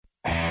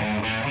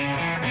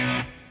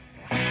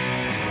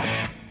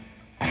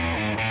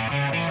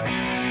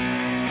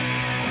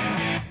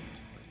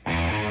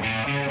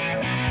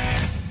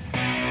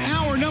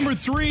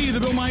3, the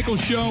Bill Michaels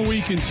Show.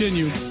 We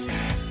continue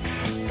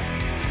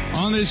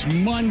on this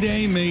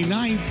Monday, May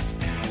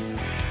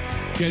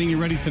 9th. Getting you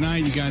ready tonight.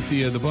 You got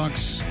the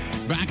Bucks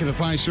back at the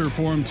Fiserv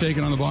Forum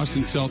taking on the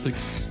Boston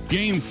Celtics.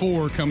 Game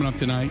 4 coming up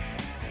tonight.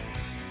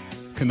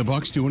 Can the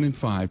Bucks do it in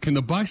 5? Can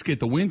the Bucks get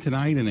the win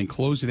tonight and then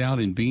close it out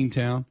in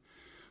Beantown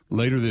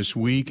later this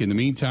week? In the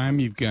meantime,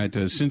 you've got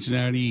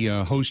Cincinnati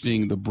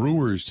hosting the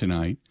Brewers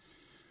tonight.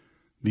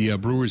 The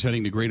Brewers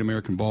heading to Great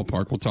American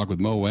Ballpark. We'll talk with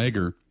Mo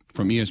Egger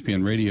from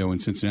ESPN Radio in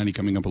Cincinnati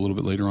coming up a little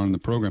bit later on in the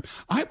program.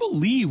 I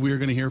believe we're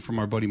going to hear from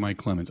our buddy Mike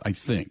Clemens, I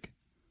think.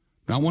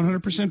 Not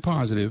 100%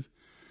 positive,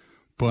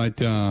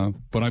 but I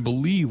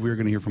believe we're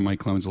going to hear from Mike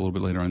Clemens a little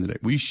bit later on today.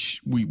 We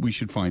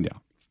should find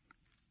out.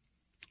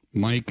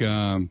 Mike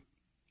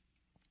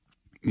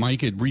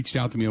had reached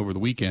out to me over the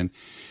weekend.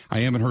 I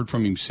haven't heard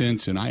from him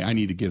since, and I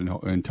need to get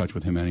in touch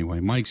with him anyway.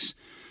 Mike's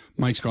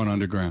gone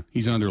underground.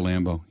 He's under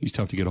Lambeau. He's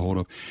tough to get a hold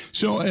of.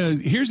 So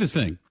here's the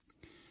thing.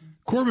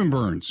 Corbin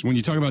Burns, when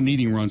you talk about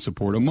needing run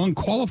support, among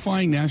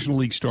qualifying National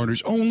League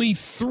starters, only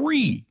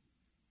 3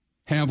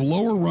 have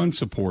lower run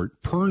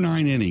support per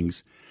 9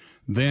 innings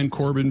than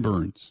Corbin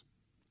Burns.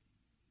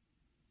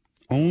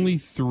 Only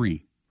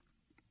 3.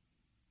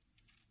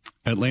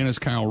 Atlanta's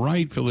Kyle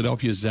Wright,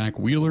 Philadelphia's Zach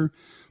Wheeler,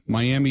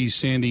 Miami's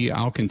Sandy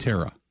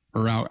Alcantara.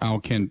 Put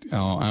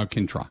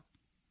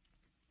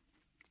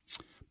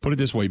it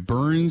this way,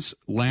 Burns'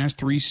 last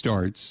 3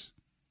 starts,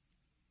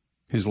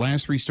 he's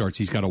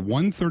got a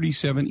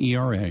 1.37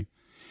 ERA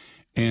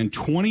and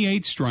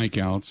 28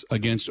 strikeouts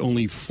against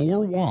only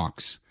 4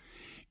 walks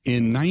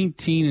in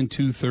 19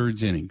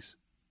 2/3 innings.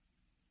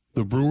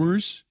 The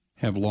Brewers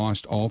have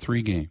lost all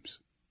 3 games.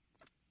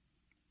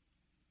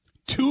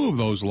 2 of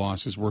those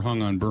losses were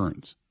hung on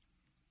Burns.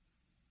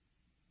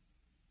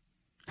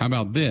 How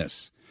about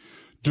this?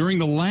 During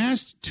the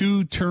last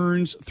 2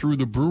 turns through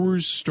the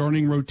Brewers'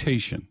 starting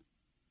rotation,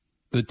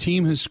 the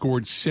team has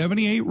scored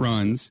 78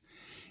 runs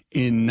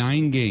in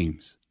 9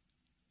 games.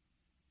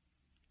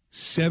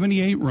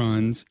 78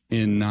 runs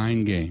in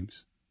 9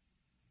 games.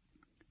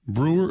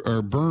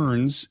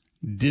 Burns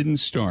didn't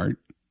start.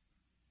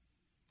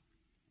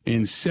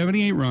 In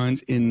 78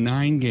 runs in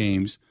 9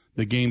 games,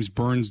 the games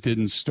Burns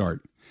didn't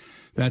start.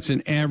 That's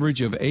an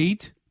average of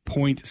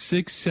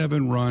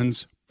 8.67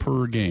 runs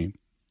per game.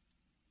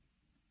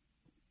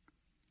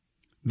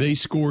 They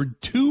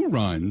scored 2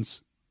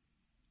 runs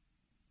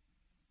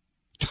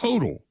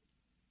total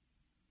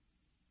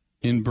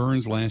in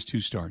Burns' last 2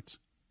 starts.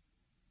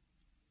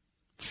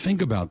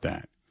 Think about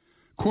that.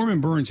 Corbin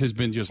Burns has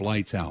been just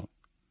lights out.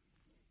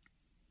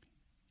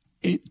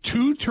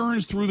 2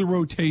 turns through the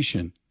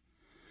rotation,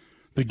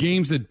 the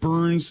games that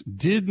Burns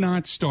did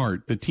not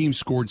start, the team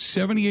scored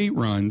 78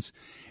 runs,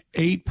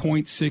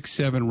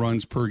 8.67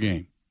 runs per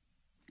game.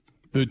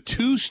 The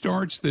 2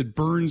 starts that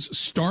Burns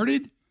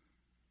started,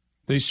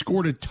 they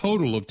scored a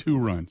total of 2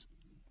 runs.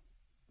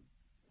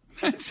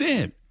 That's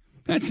it.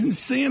 That's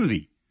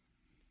insanity.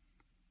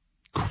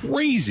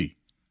 Crazy.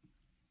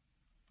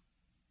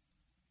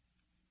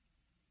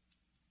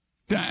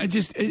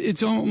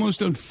 It's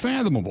almost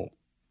unfathomable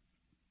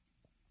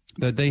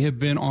that they have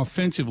been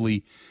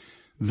offensively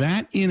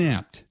that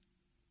inept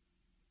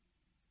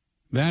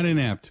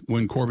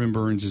when Corbin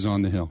Burns is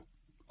on the hill,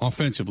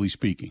 offensively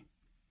speaking.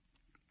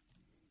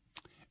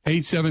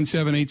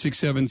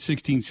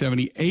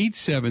 877-867-1670,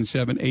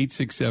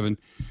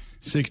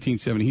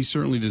 877-867-1670. He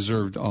certainly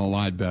deserved a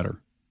lot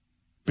better.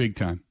 Big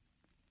time.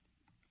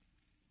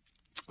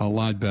 A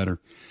lot better.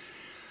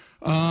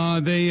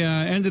 They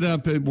ended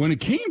up, when it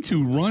came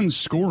to run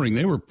scoring,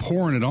 they were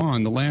pouring it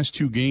on. The last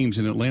 2 games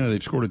in Atlanta,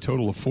 they've scored a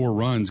total of 4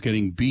 runs,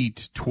 getting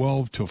beat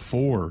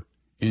 12-4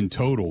 in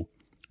total.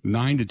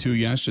 9-2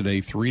 yesterday,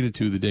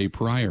 3-2 the day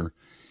prior.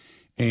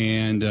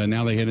 And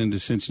now they head into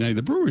Cincinnati.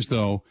 The Brewers,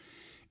 though,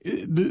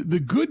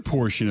 the good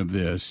portion of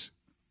this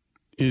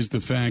is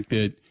the fact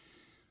that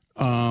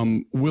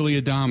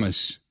Willy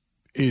Adames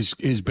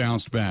is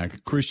bounced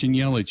back. Christian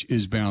Yelich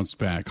is bounced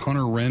back.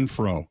 Hunter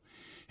Renfroe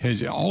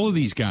has all of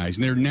these guys.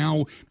 And they're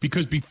now,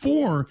 because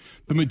before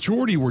the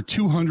majority were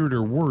 200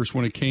 or worse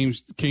when it came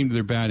to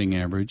their batting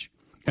average,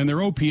 and their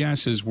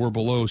OPSs were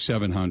below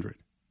 700.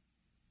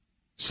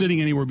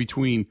 Sitting anywhere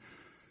between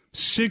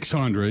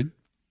 600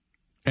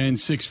 and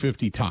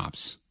 650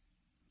 tops.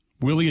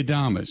 Willy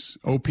Adames,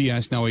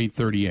 OPS now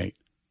 838.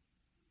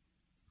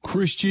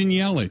 Christian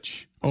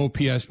Yelich,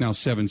 OPS now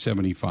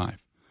 775.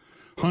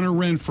 Hunter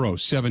Renfroe,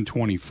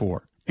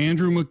 724.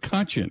 Andrew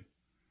McCutchen,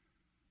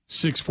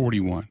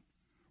 641.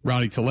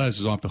 Rowdy Tellez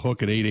is off the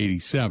hook at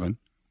 887.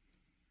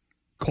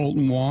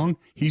 Colton Wong,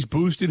 he's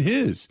boosted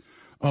his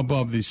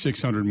above the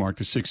 600 mark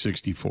to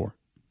 664.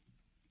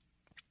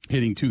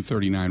 Hitting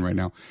 239 right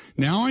now.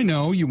 Now I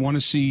know you want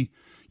to see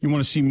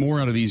more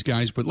out of these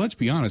guys, but let's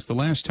be honest. The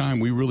last time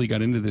we really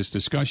got into this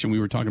discussion, we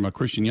were talking about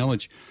Christian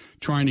Yelich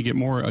trying to get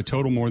a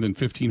total more than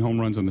 15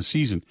 home runs on the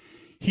season.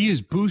 He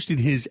has boosted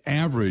his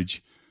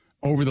average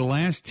over the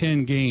last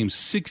 10 games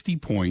 60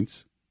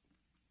 points.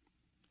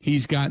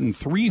 He's gotten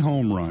 3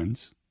 home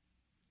runs.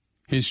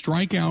 His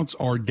strikeouts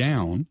are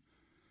down.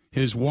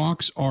 His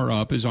walks are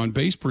up. His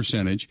on-base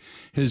percentage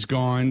has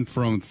gone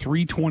from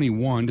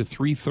 321 to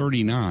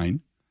 339.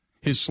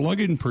 His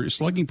slugging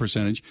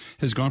percentage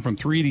has gone from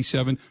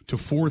 387 to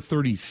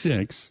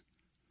 436.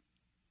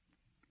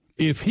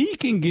 If he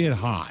can get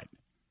hot,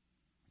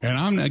 and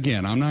I'm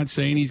not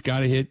saying he's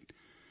got to hit,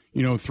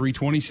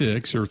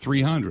 326 or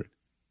 300,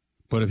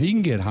 but if he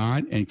can get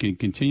hot and can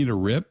continue to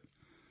rip,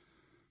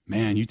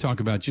 man, you talk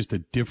about just a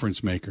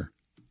difference maker.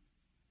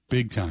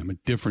 Big time, a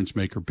difference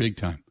maker, big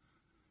time.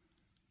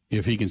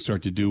 If he can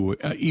start to do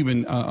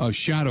even a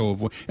shadow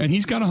of, and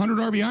he's got 100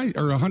 RBI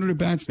or 100 at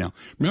bats now.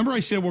 Remember, I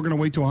said we're going to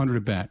wait to 100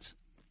 at bats.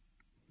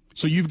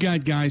 So you've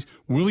got guys,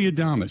 Willie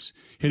Adames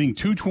hitting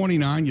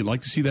 229. You'd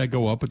like to see that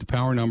go up, but the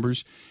power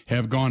numbers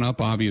have gone up.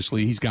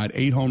 Obviously, he's got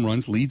 8 home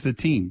runs, leads the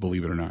team,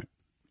 believe it or not.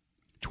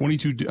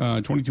 22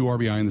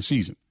 RBI in the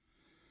season.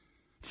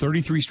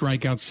 33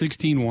 strikeouts,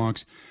 16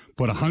 walks,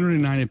 but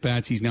 109 at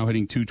bats. He's now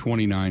hitting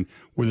 229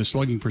 with a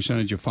slugging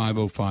percentage of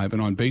 505, an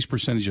on base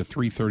percentage of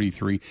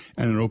 333,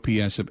 and an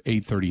OPS of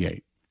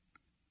 838.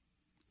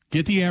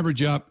 Get the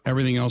average up,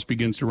 everything else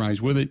begins to rise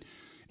with it.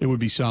 It would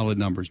be solid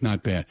numbers,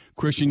 not bad.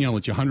 Christian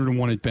Yelich,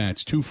 101 at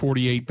bats,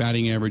 248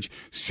 batting average,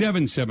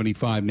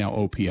 775 now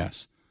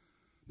OPS.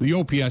 The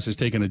OPS has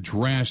taken a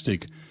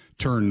drastic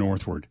turn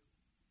northward.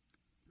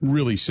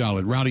 Really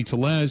solid. Rowdy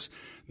Tellez,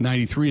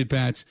 93 at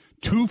bats,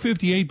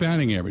 258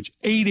 batting average,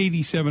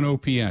 887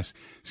 OPS,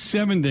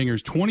 7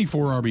 dingers,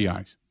 24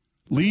 RBIs.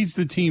 Leads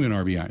the team in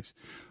RBIs.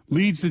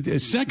 Leads the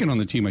second on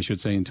the team, I should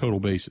say, in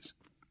total bases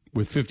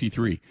with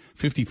 53,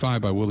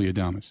 55 by Willie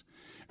Adames.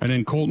 And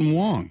then Colton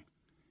Wong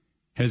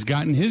has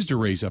gotten his to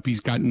raise up. He's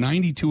got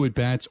 92 at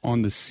bats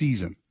on the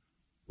season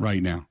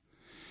right now.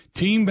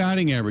 Team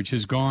batting average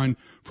has gone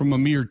from a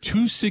mere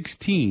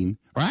 216,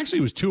 or actually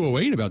it was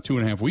 208 about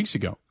 2.5 weeks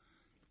ago,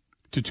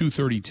 to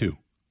 232.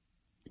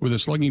 With a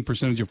slugging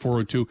percentage of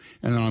 402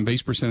 and an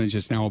on-base percentage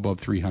that's now above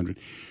 300.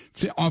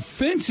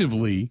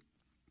 Offensively,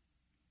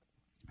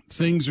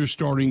 things are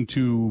starting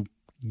to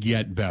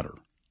get better.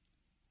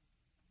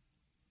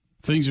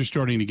 Things are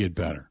starting to get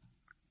better.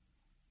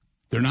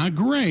 They're not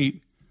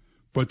great,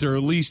 but they're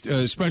at least,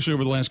 especially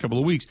over the last couple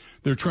of weeks,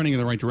 they're trending in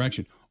the right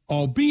direction.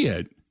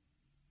 Albeit,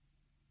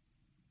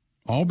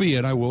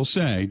 I will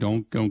say,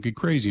 don't get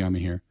crazy on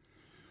me here,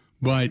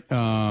 but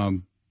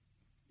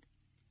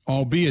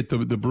albeit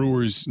the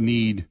Brewers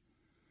need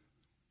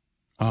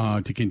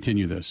to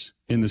continue this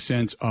in the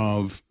sense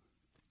of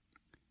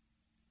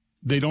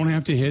they don't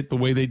have to hit the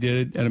way they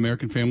did at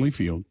American Family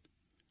Field,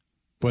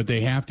 but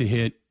they have to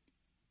hit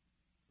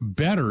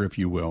better, if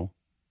you will,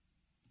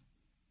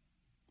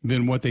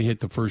 than what they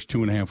hit the first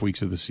 2.5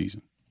 weeks of the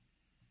season.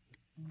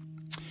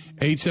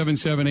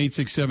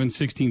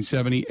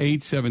 877-867-1670,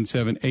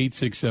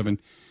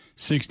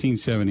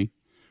 877-867-1670.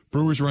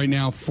 Brewers right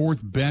now, 4th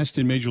best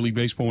in Major League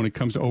Baseball when it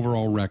comes to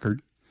overall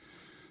record.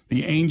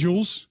 The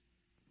Angels,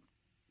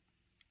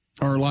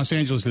 or Los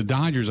Angeles, the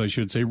Dodgers, I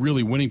should say,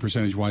 really winning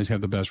percentage-wise, have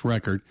the best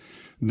record.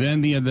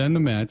 Then the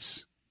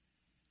Mets.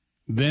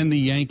 Then the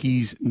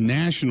Yankees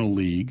National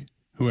League,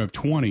 who have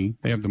 20.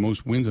 They have the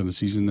most wins of the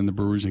season than the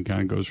Brewers, and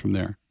kind of goes from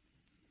there.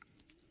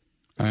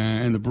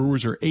 And the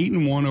Brewers are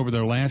 8-1 over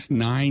their last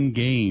 9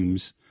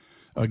 games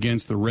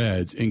against the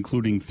Reds,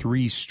 including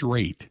 3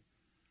 straight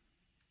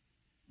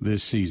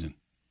this season.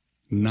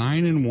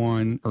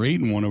 9-1 or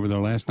 8-1 over their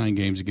last 9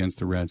 games against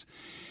the Reds.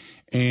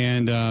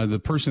 And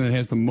the person that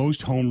has the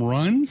most home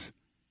runs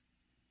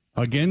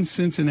against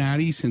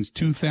Cincinnati since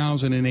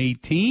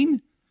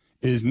 2018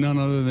 is none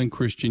other than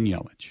Christian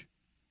Yelich.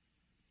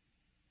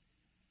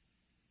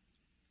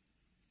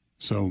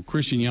 So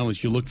Christian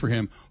Yelich, you look for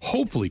him,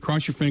 hopefully,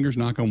 cross your fingers,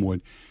 knock on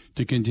wood,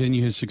 to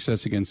continue his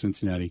success against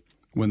Cincinnati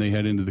when they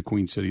head into the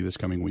Queen City this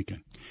coming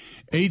weekend.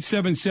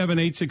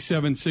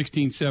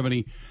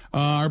 877-867-1670.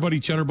 Our buddy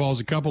Cheddarballs,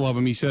 a couple of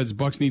them, he says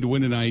Bucks need to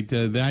win tonight.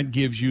 That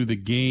gives you the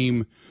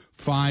game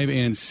 5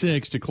 and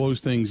 6 to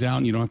close things out,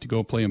 and you don't have to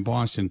go play in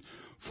Boston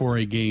for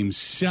a game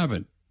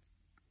 7,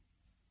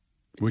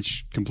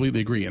 which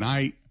completely agree.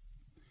 And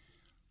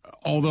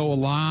although a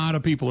lot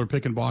of people are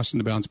picking Boston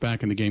to bounce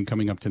back in the game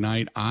coming up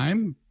tonight,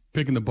 I'm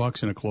picking the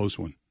Bucks in a close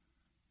one.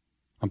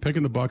 I'm going to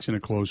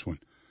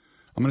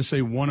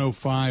say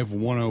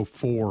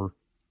 105-104.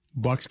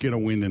 Bucks get a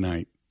win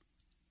tonight.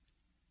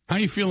 How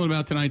you feeling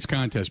about tonight's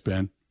contest,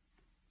 Ben?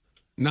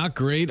 Not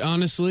great,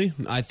 honestly.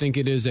 I think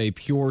it is a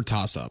pure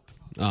toss-up.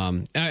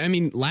 I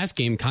mean, last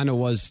game kind of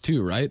was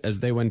too, right? As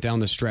they went down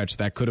the stretch,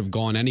 that could have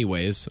gone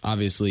anyways.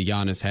 Obviously,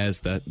 Giannis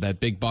has that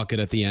big bucket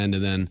at the end,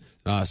 and then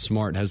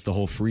Smart has the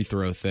whole free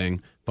throw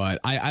thing. But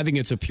I think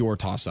it's a pure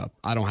toss-up.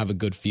 I don't have a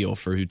good feel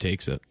for who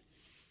takes it.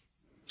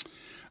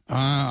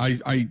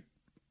 I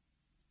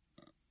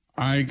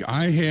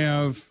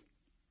have.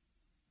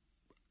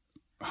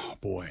 Oh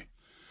boy,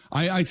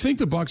 I think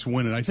the Bucks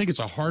win it. I think it's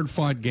a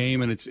hard-fought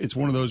game, and it's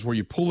one of those where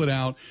you pull it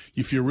out,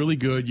 you feel really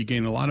good, you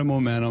gain a lot of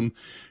momentum.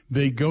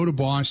 They go to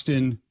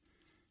Boston,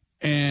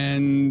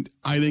 and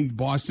I think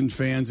Boston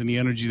fans and the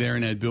energy there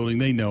in that building,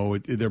 they know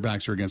their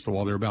backs are against the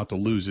wall. They're about to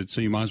lose it, so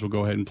you might as well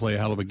go ahead and play a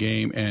hell of a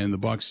game. And the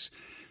Bucks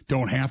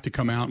don't have to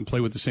come out and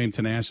play with the same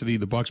tenacity.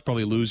 The Bucks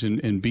probably lose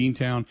in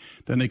Beantown.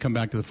 Then they come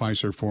back to the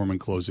Fiserv Forum and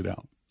close it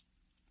out.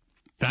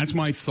 That's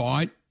my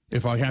thought.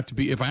 If I have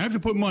to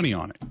put money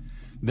on it,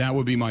 that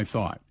would be my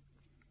thought.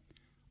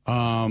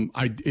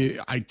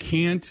 I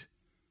can't.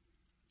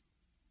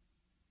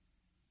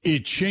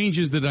 It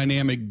changes the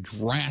dynamic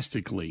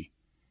drastically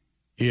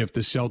if the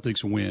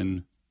Celtics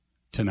win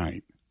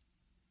tonight,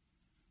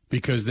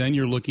 because then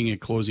you're looking at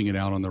closing it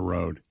out on the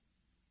road,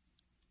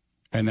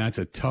 and that's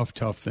a tough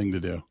thing to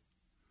do.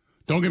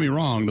 Don't get me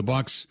wrong, the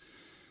Bucks,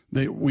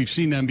 we've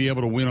seen them be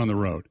able to win on the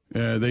road.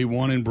 They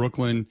won in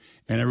Brooklyn,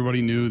 and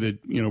everybody knew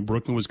that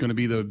Brooklyn was going to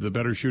be the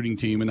better shooting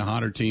team and the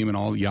hotter team and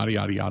all yada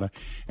yada yada,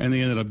 and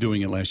they ended up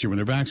doing it last year. When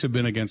their backs have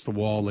been against the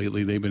wall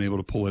lately, they've been able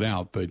to pull it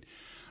out, but.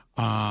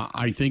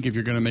 I think if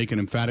you're going to make an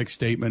emphatic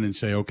statement and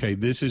say, okay,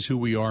 this is who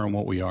we are and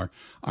what we are,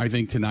 I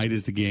think tonight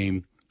is the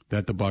game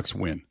that the Bucks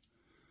win.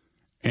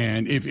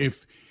 And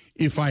if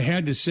I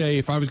had to say,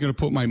 if I was going to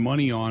put my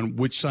money on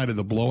which side of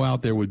the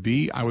blowout there would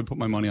be, I would put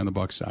my money on the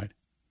Bucks side.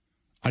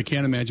 I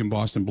can't imagine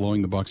Boston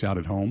blowing the Bucks out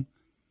at home.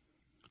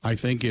 I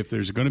think if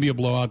there's going to be a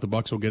blowout, the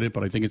Bucks will get it,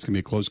 but I think it's going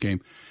to be a close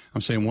game. I'm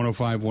saying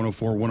 105,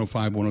 104,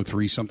 105,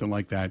 103, something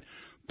like that.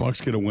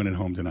 Bucks get a win at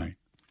home tonight.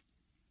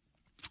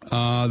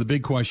 The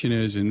big question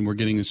is, and we're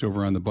getting this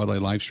over on the Bud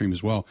Light live stream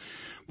as well,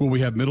 will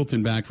we have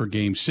Middleton back for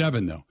Game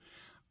 7, though?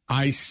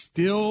 I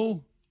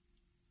still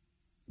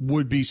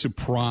would be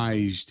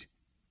surprised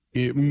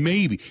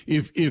maybe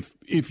if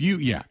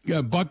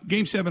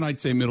Game 7,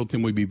 I'd say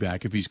Middleton would be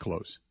back if he's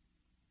close.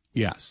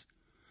 Yes.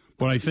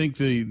 But I think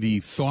the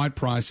thought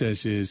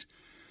process is,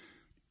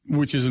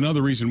 which is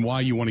another reason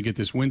why you want to get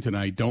this win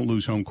tonight, don't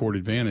lose home court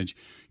advantage.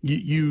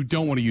 You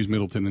don't want to use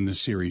Middleton in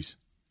this series.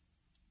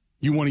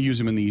 You want to use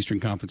him in the Eastern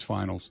Conference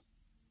Finals.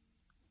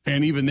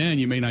 And even then,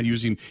 you may not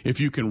use him if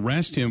you can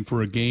rest him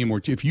for a game,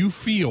 or if you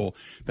feel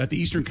that the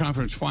Eastern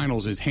Conference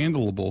Finals is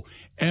handleable.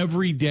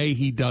 Every day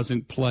he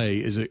doesn't play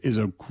is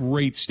a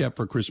great step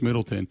for Chris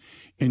Middleton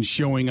in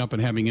showing up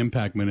and having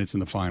impact minutes in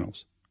the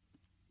finals.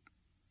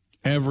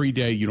 Every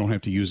day you don't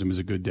have to use him is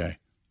a good day.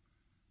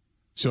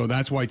 So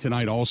that's why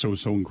tonight also is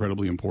so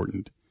incredibly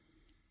important.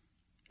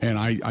 And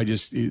I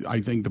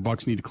think the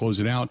Bucks need to close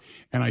it out,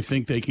 and I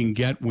think they can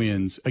get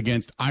wins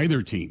against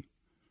either team,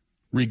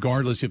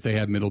 regardless if they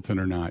have Middleton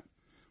or not,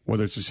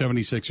 whether it's the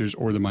 76ers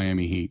or the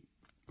Miami Heat.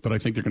 But I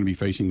think they're going to be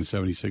facing the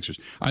 76ers.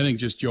 I think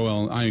just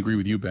I agree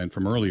with you, Ben,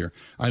 from earlier.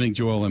 I think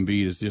Joel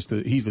Embiid is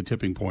he's the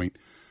tipping point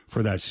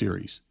for that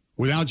series.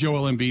 Without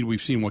Joel Embiid,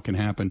 we've seen what can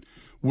happen.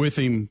 With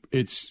him,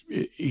 they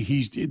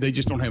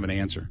just don't have an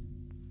answer.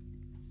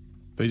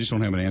 They just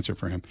don't have an answer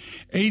for him.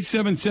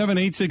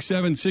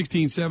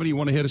 877-867-1670. You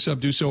want to hit us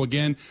up, do so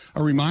again.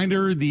 A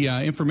reminder, the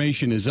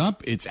information is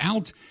up. It's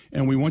out,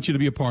 and we want you to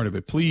be a part of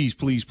it. Please,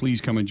 please,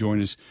 please come and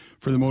join us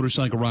for the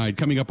motorcycle ride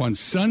coming up on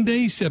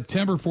Sunday,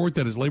 September 4th.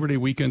 That is Labor Day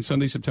weekend,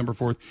 Sunday, September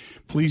 4th.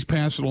 Please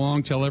pass it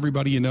along. Tell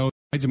everybody you know who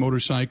rides a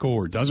motorcycle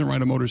or doesn't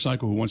ride a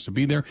motorcycle who wants to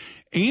be there.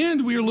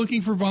 And we are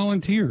looking for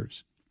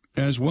volunteers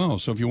as well.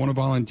 So if you want to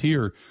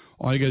volunteer,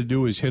 all you got to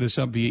do is hit us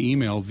up via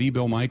email,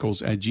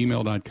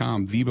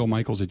 vbillmichaels@gmail.com,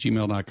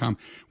 vbillmichaels@gmail.com.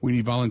 We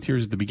need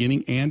volunteers at the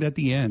beginning and at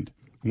the end.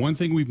 One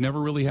thing we've never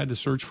really had to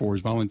search for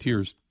is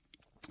volunteers,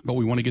 but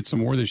we want to get some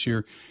more this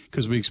year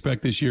because we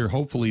expect this year,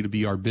 hopefully, to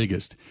be our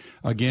biggest.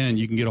 Again,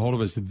 you can get a hold of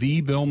us,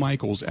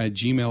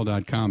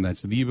 thebillmichaels@gmail.com.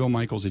 That's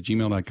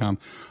thebillmichaels@gmail.com.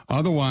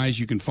 Otherwise,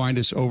 you can find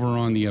us over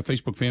on the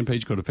Facebook fan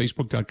page. Go to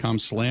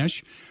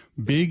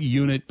facebook.com/Big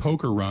Unit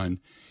Poker Run.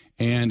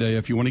 And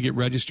if you want to get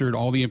registered,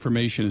 all the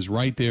information is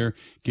right there.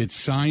 Get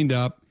signed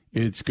up.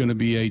 It's going to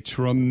be a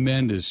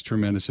tremendous,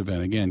 tremendous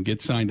event. Again,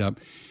 get signed up,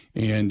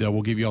 and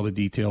we'll give you all the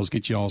details,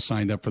 get you all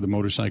signed up for the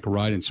motorcycle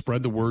ride, and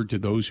spread the word to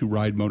those who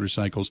ride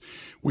motorcycles.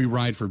 We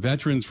ride for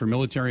veterans, for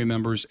military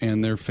members,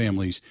 and their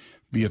families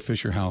via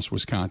Fisher House,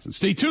 Wisconsin.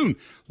 Stay tuned.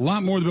 A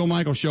lot more of the Bill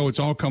Michaels Show. It's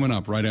all coming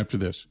up right after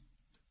this.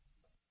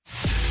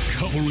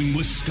 Covering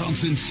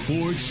Wisconsin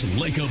sports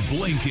like a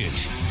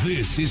blanket,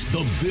 this is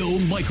the Bill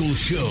Michaels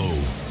Show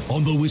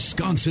on the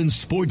Wisconsin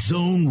Sports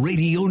Zone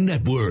Radio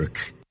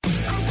Network.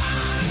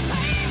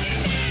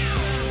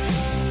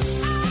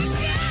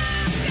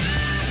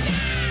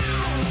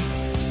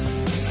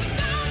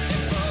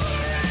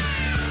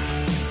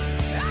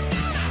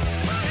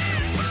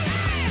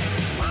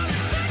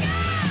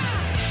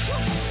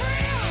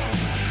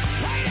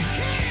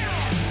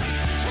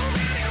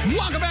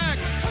 Welcome back.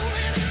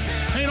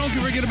 Hey, don't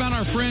forget about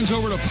our friends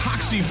over at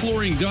Epoxy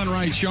Flooring Done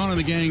Right. Sean and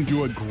the gang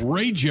do a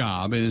great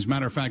job. And as a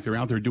matter of fact, they're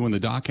out there doing the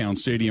Dockhound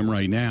Stadium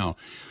right now.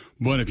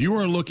 But if you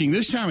are looking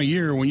this time of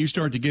year, when you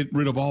start to get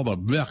rid of all the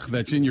blech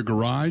that's in your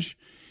garage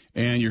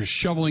and you're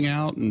shoveling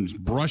out and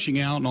brushing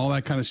out and all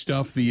that kind of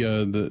stuff,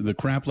 the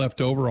crap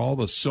left over, all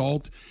the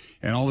salt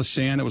and all the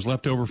sand that was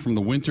left over from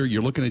the winter,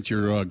 you're looking at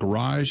your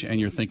garage and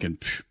you're thinking,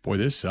 boy,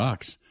 this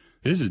sucks.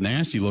 This is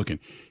nasty looking.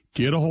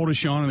 Get a hold of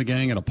Sean and the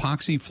gang at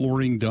Epoxy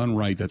Flooring Done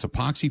Right. That's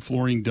Epoxy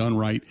Flooring Done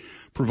Right,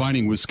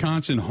 providing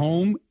Wisconsin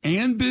home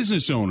and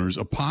business owners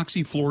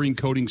epoxy flooring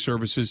coating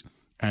services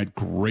at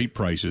great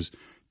prices,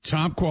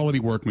 top quality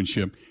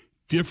workmanship,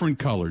 different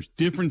colors,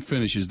 different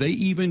finishes. They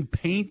even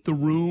paint the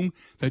room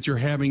that you're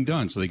having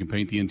done, so they can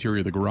paint the interior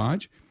of the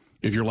garage.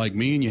 If you're like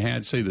me and you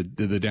had, say,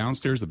 the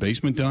downstairs, the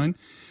basement done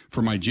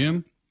for my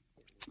gym,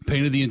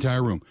 painted the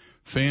entire room.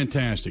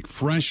 Fantastic.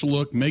 Fresh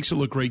look, makes it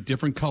look great,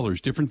 different colors,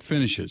 different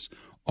finishes,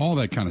 all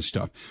that kind of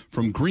stuff.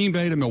 From Green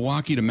Bay to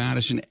Milwaukee to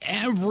Madison,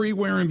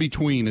 everywhere in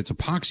between, it's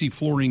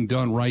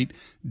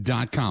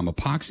epoxyflooringdoneright.com.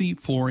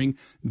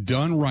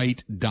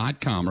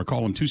 Epoxyflooringdoneright.com, or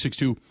call them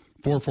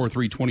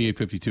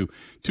 262-443-2852.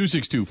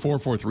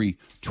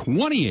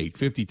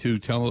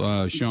 262-443-2852.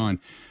 Tell Sean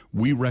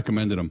we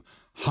recommended them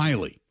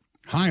highly.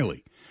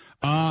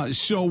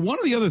 So one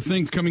of the other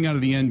things coming out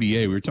of the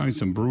NBA, we were talking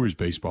some Brewers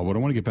baseball, but I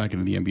want to get back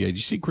into the NBA. Did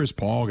you see Chris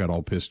Paul got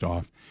all pissed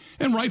off?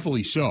 And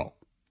rightfully so.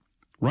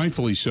 When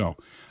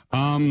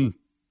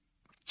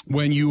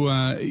you,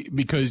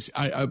 because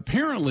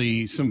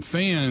apparently some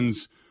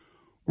fans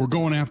were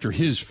going after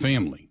his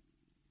family.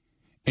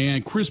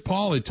 And Chris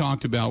Paul had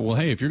talked about, well,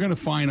 hey, if you're going to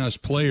fine us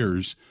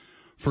players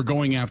for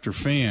going after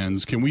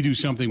fans, can we do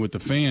something with the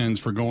fans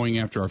for going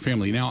after our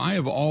family? Now, I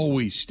have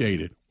always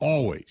stated,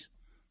 always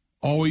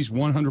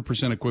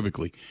 100%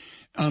 equivocally,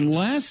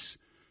 unless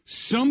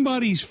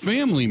somebody's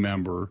family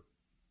member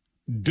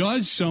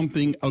does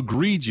something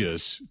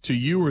egregious to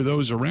you or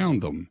those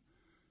around them,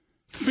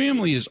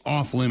 family is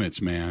off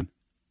limits, man.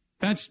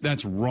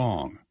 That's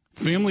wrong.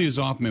 Family is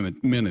off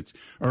limits.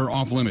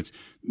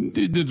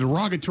 The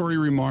derogatory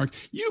remark,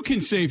 you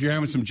can say if you're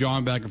having some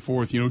jawing back and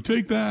forth,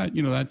 take that,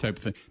 that type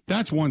of thing.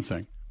 That's one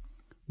thing.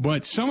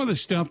 But some of the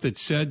stuff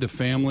that's said to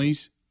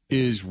families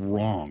is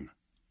wrong.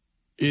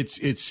 It's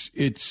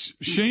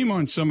shame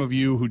on some of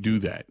you who do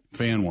that,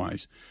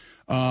 fan-wise.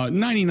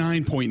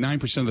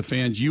 99.9% of the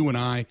fans, you and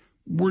I,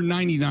 we're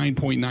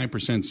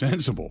 99.9%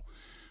 sensible.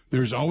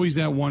 There's always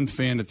that one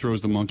fan that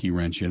throws the monkey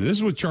wrench in. This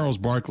is what Charles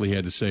Barkley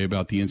had to say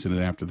about the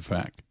incident after the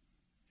fact.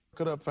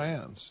 Look up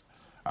fans.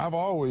 I've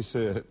always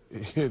said,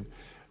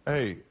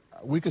 hey,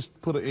 we could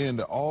put an end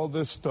to all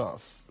this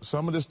stuff.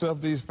 Some of the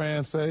stuff these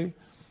fans say,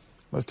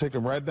 let's take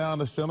them right down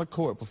to center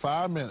court for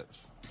 5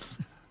 minutes.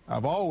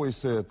 I've always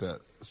said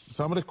that.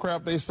 Some of the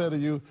crap they say to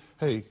you,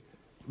 hey,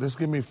 just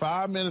give me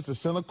 5 minutes to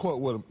center court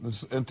with them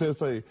until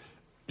say,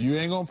 you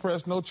ain't going to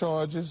press no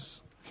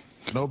charges.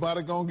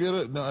 Nobody going to get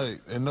it. No,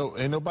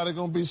 ain't nobody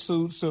going to be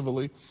sued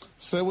civilly.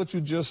 Say what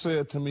you just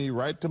said to me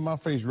right to my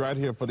face right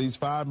here for these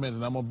 5 minutes,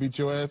 and I'm going to beat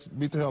your ass,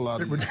 beat the hell out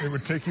of you. It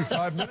would take you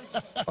 5 minutes?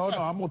 Oh, no,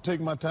 I'm going to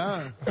take my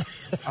time.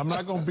 I'm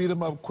not going to beat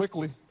them up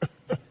quickly.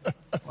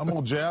 I'm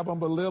going to jab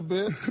them a little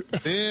bit.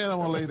 Then I'm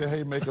going to lay the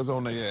haymakers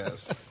on their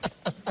ass.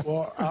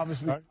 Well,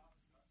 obviously.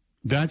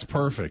 That's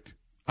perfect.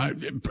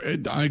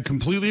 I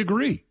completely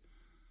agree.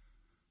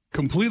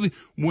 Completely.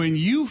 When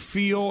you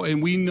feel,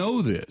 and we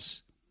know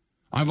this,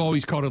 I've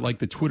always called it like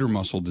the Twitter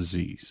muscle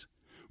disease.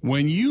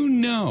 When you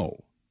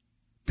know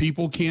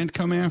people can't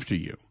come after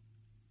you,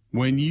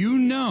 when you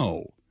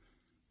know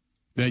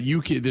that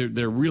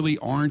there really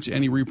aren't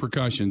any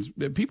repercussions,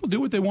 people do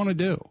what they want to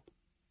do.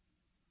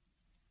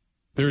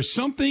 There's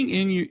something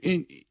in you.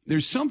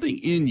 There's something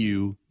in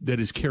you that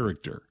is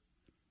character.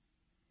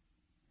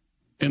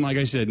 And like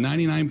I said,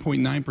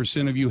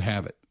 99.9% of you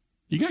have it.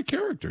 You got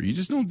character. You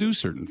just don't do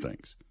certain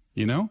things,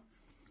 You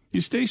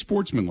stay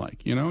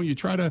sportsmanlike, You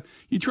try to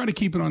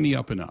keep it on the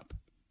up and up.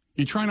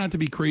 You try not to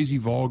be crazy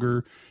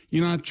vulgar.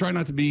 Try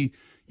not to be,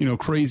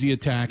 crazy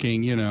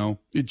attacking, You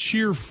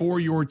cheer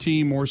for your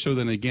team more so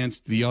than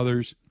against the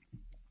others.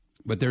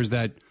 But there's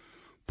that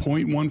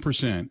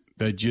 0.1%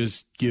 that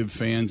just give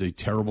fans a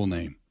terrible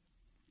name.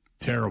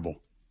 Terrible.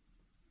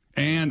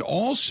 And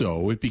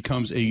also, it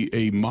becomes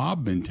a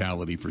mob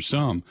mentality for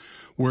some,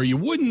 where you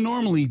wouldn't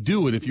normally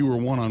do it if you were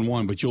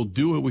one-on-one, but you'll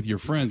do it with your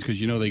friends because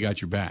you know they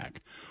got your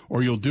back.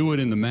 Or you'll do it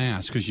in the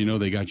mass because you know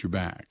they got your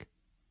back.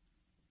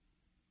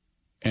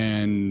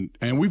 And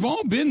we've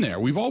all been there.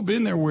 We've all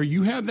been there where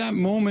you have that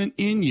moment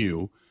in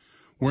you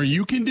where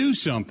you can do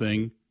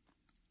something,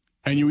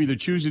 and you either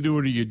choose to do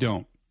it or you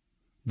don't.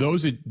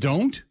 Those that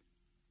don't,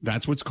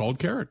 that's what's called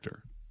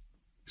character.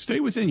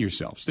 Stay within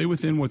yourself. Stay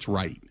within what's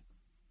right.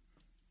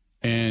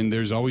 And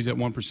there's always that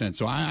 1%.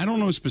 So I don't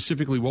know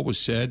specifically what was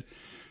said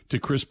to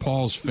Chris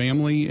Paul's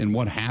family and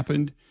what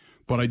happened,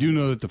 but I do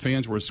know that the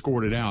fans were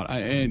escorted out.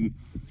 And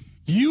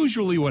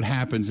usually what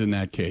happens in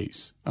that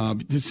case,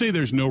 to say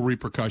there's no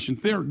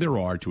repercussions, there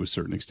are to a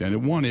certain extent.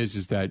 And one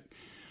is that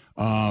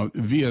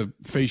via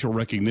facial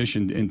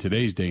recognition in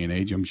today's day and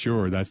age, I'm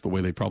sure that's the way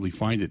they probably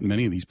find it in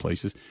many of these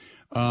places,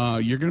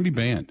 you're going to be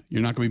banned.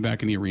 You're not going to be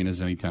back in the arenas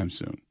anytime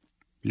soon.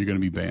 You're going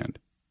to be banned.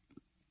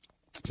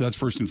 So that's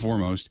first and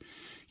foremost.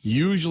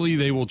 Usually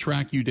they will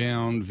track you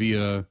down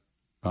via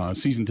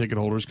season ticket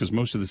holders because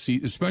most of the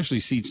seats, especially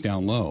seats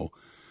down low,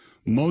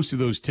 most of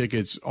those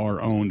tickets are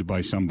owned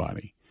by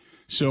somebody.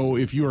 So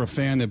if you're a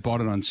fan that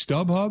bought it on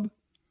StubHub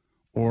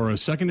or a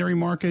secondary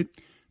market,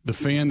 the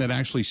fan that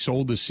actually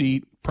sold the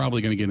seat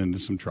probably going to get into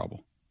some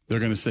trouble. They're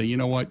going to say, you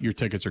know what, your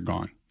tickets are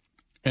gone.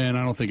 And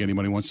I don't think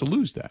anybody wants to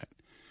lose that.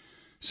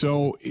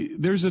 So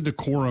there's a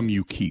decorum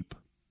you keep.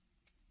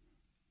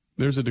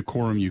 There's a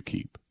decorum you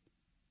keep.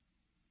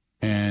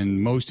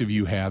 and most of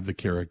you have the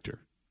character.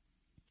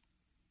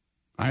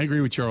 I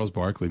agree with Charles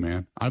Barkley,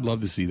 man. I'd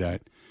love to see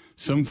that.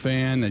 Some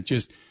fan that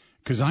just,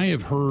 because I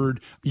have heard,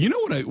 you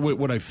know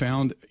what I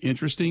found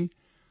interesting?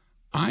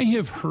 I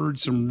have heard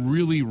some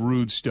really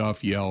rude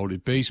stuff yelled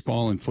at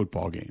baseball and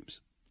football games.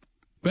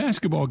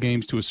 Basketball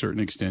games to a certain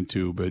extent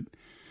too, but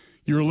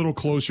you're a little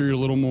closer, you're a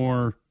little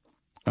more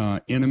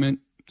intimate,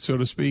 so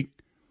to speak.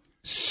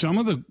 Some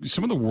of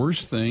the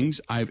worst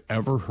things I've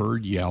ever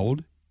heard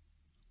yelled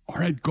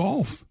are at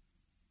golf.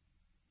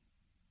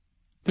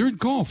 They're at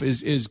golf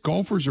as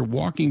golfers are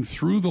walking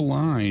through the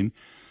line,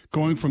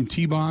 going from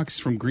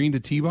green to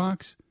tee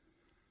box.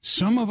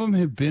 Some of them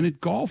have been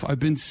at golf. I've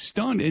been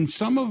stunned, and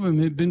some of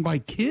them have been by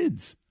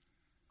kids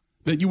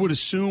that you would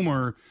assume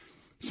are,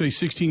 say,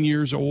 16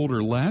 years old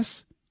or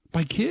less,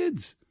 by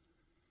kids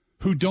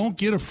who don't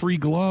get a free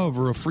glove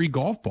or a free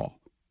golf ball.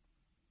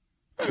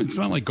 I mean, it's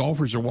not like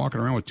golfers are walking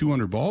around with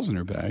 200 balls in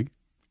their bag,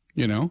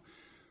 yelling,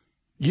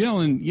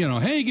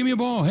 hey, give me a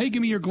ball. Hey,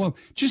 give me your glove.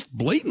 Just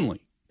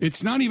blatantly.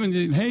 It's not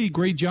even, hey,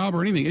 great job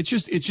or anything. It's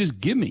just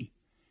give me.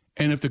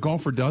 And if the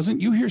golfer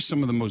doesn't, you hear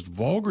some of the most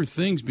vulgar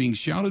things being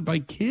shouted by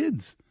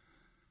kids.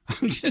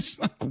 I'm just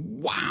like,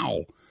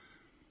 wow.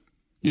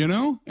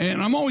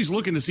 And I'm always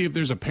looking to see if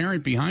there's a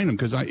parent behind them,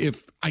 because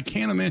if I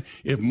can't imagine,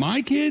 if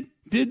my kid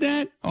did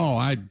that,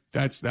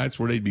 that's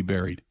where they'd be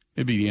buried.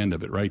 It'd be the end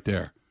of it right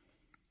there.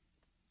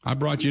 I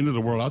brought you into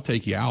the world. I'll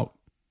take you out.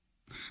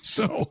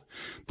 So,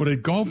 but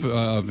at golf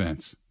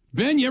events,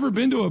 Ben, you ever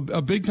been to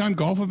a big time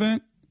golf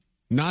event?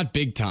 Not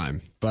big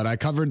time, but I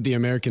covered the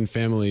American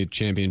Family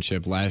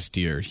Championship last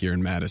year here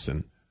in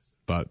Madison.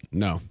 But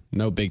no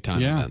big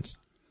time events.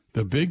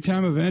 The big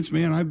time events,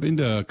 man, I've been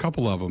to a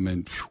couple of them,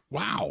 and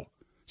wow,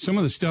 some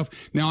of the stuff.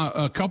 Now,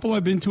 a couple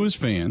I've been to as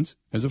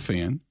a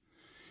fan,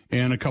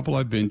 and a couple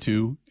I've been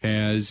to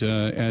as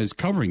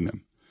covering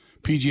them.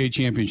 PGA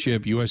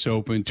Championship, U.S.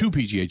 Open, 2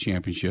 PGA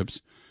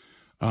Championships,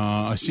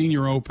 a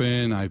Senior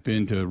Open. I've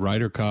been to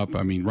Ryder Cup.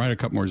 I mean, Ryder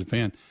Cup more as a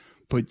fan.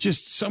 But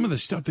just some of the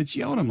stuff that's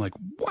yelled, I'm like,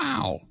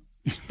 wow,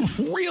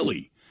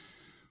 really?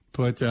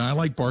 But I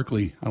like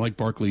Barkley. I like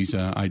Barkley's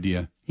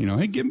idea.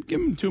 Hey, give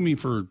him to me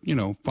for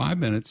 5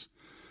 minutes.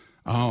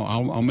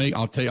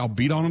 I'll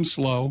beat on him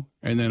slow,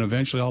 and then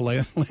eventually I'll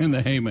land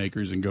the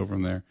haymakers and go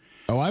from there.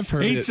 Oh, I've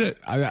heard it.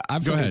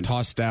 I've heard it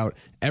tossed out.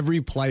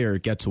 Every player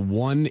gets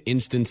one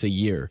instance a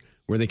year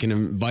where they can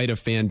invite a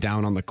fan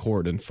down on the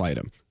court and fight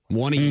him.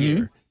 One a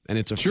year. And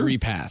it's a free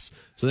pass.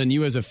 So then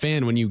you as a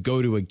fan, when you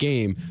go to a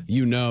game,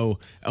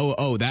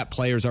 that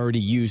player's already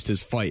used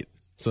his fight.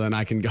 So then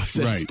I can go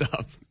say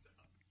stuff.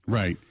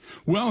 Right.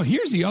 Well,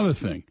 here's the other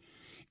thing.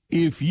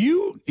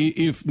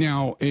 If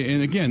now,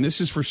 and again, this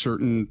is for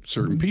certain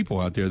people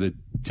out there that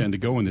tend to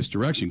go in this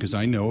direction, because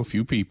I know a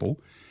few people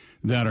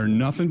that are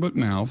nothing but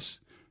mouths,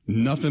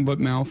 nothing but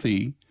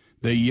mouthy.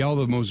 They yell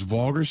the most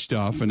vulgar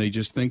stuff, and they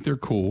just think they're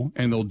cool,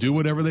 and they'll do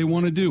whatever they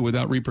want to do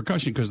without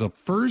repercussion, because the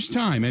first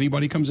time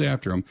anybody comes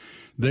after them,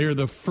 they are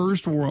the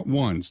first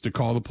ones to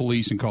call the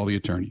police and call the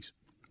attorneys,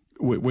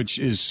 which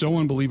is so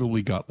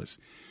unbelievably gutless.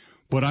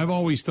 But I've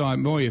always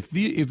thought, boy, if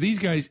these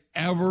guys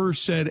ever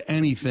said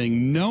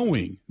anything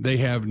knowing they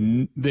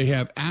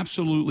have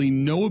absolutely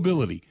no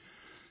ability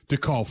to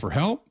call for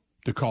help,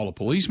 to call a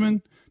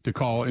policeman, to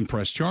call and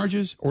press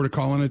charges, or to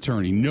call an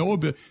attorney,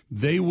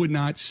 they would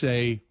not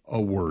say a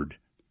word.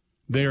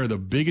 They are the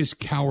biggest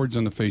cowards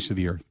on the face of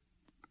the earth.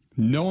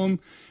 Know them,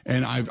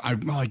 and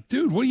I'm like,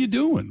 dude, what are you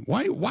doing?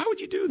 Why would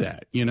you do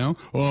that?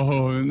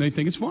 And they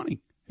think it's funny.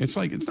 It's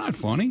like, it's not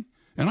funny.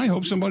 And I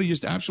hope somebody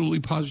just absolutely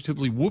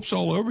positively whoops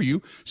all over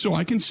you so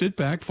I can sit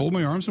back, fold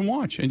my arms, and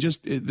watch. And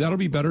that'll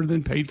be better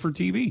than paid for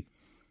TV.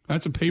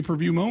 That's a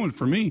pay-per-view moment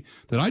for me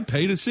that I'd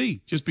pay to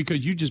see, just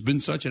because you've just been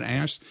such an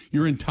ass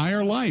your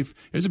entire life.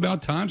 It's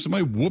about time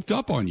somebody whooped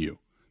up on you.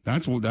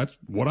 That's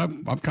what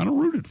I've kind of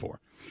rooted for.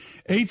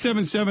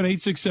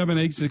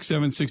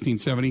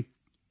 877-867-867-1670.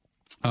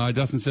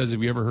 Dustin says,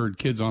 have you ever heard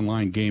kids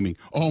online gaming?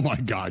 Oh, my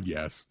God,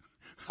 yes.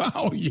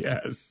 Oh,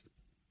 yes.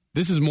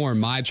 This is more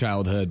my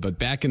childhood, but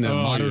back in the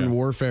Modern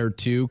Warfare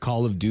 2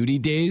 Call of Duty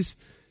days,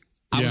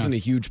 I wasn't a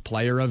huge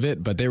player of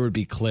it, but there would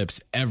be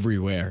clips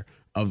everywhere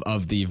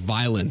of the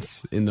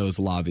violence in those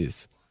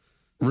lobbies.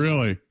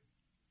 Really?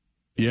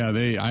 Yeah,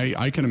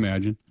 I can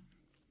imagine.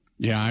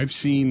 Yeah, I've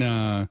seen,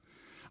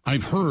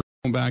 I've heard,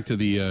 going back to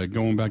the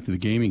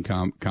gaming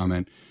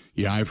comment,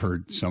 yeah, I've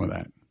heard some of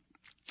that.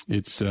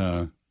 It's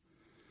yeah,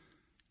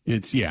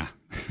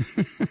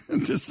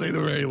 to say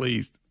the very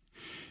least.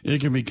 It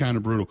can be kind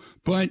of brutal.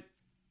 But,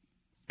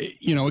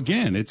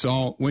 again, it's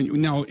all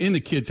now in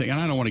the kid thing, and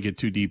I don't want to get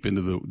too deep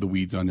into the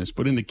weeds on this,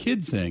 but in the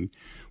kid thing,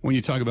 when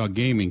you talk about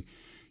gaming,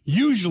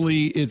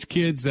 usually it's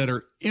kids that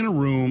are in a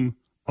room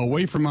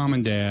away from mom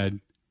and dad,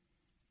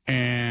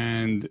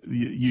 and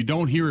you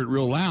don't hear it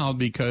real loud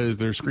because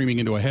they're screaming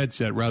into a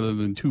headset rather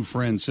than two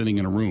friends sitting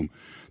in a room.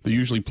 They're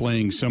usually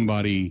playing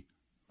somebody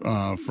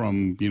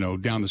from,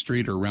 down the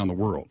street or around the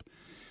world.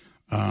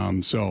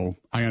 So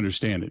I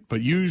understand it,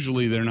 but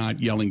usually they're not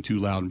yelling too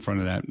loud in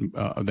front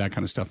of that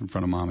kind of stuff in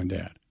front of mom and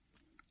dad.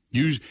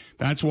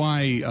 That's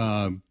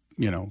why,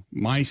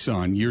 my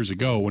son years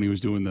ago when he was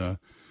doing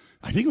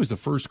I think it was the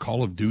first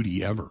Call of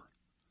Duty ever.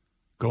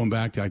 Going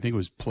back to, I think it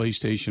was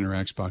PlayStation or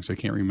Xbox, I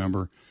can't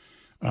remember.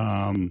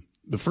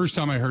 The first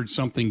time I heard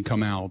something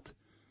come out,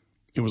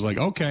 it was like,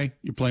 okay,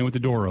 you're playing with the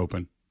door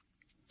open.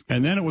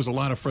 And then it was a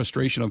lot of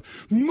frustration of,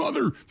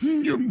 mother,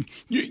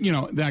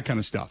 that kind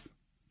of stuff.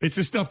 It's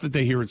the stuff that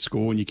they hear at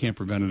school, and you can't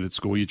prevent it at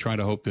school. You try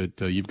to hope that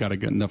you've got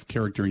enough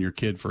character in your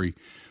kid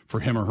for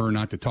him or her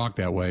not to talk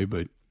that way.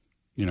 But,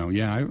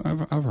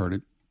 I've heard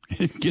it.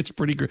 It gets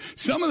pretty great.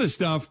 Some of the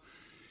stuff,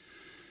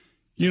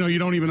 you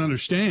don't even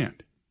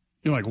understand.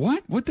 You're like,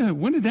 what?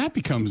 When did that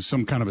become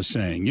some kind of a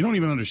saying? You don't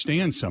even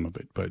understand some of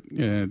it, but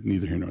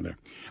neither here nor there.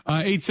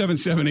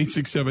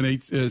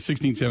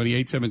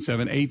 877-867-1670,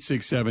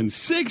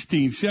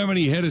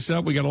 877-867-1670. Hit us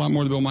up. We got a lot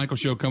more of the Bill Michaels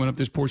Show coming up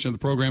this portion of the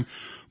program.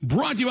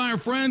 Brought to you by our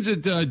friends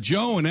at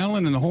Joe and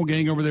Ellen and the whole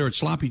gang over there at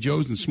Sloppy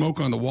Joe's and Smoke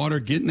on the Water.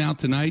 Getting out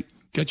tonight.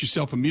 Get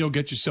yourself a meal,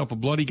 get yourself a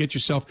bloody, get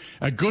yourself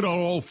a good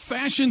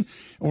old-fashioned,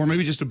 or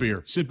maybe just a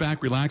beer. Sit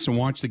back, relax, and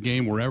watch the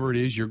game wherever it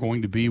is you're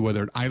going to be,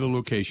 whether at either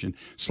location.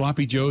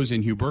 Sloppy Joe's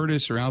in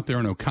Hubertus or out there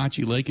on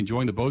Okauchee Lake,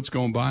 enjoying the boats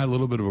going by, a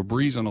little bit of a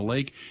breeze on the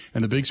lake,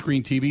 and the big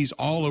screen TVs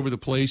all over the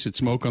place at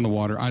Smoke on the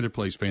Water. Either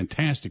place,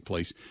 fantastic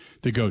place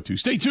to go to.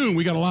 Stay tuned.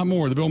 We got a lot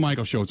more of the Bill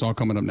Michaels Show. It's all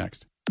coming up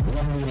next.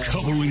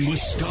 Covering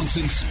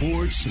Wisconsin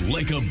sports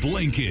like a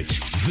blanket.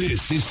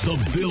 This is the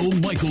Bill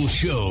Michaels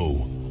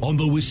Show on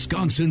the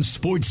Wisconsin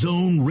Sports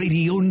Zone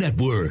Radio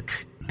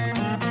Network.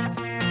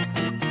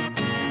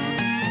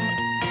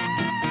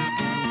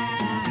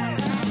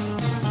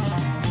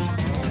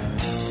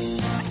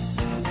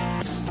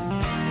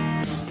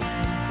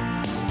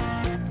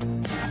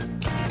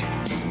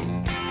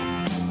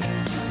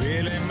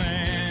 Really,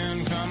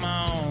 man, come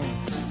on.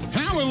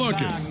 How we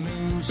looking?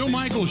 Bill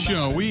Michaels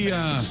Show. We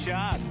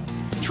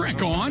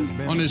trek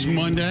on this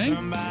Monday.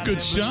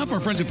 Good stuff. Our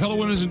friends at Pella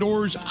Windows and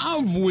Doors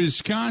of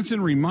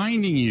Wisconsin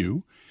reminding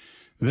you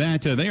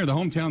that they are the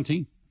hometown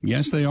team.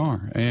 Yes, they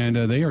are. And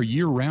they are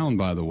year-round,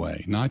 by the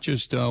way. Not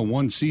just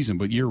one season,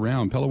 but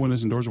year-round. Pella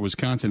Windows and Doors of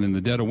Wisconsin in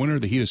the dead of winter,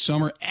 the heat of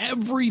summer,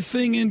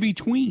 everything in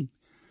between.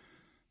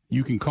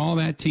 You can call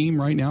that team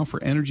right now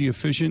for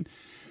energy-efficient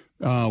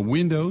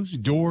windows,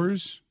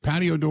 doors,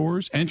 patio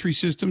doors, entry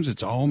systems.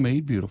 It's all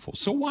made beautiful.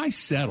 So why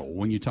settle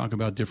when you talk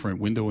about different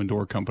window and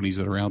door companies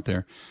that are out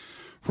there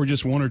for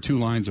just one or two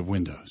lines of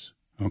windows?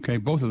 Okay,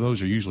 both of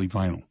those are usually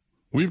vinyl.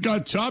 We've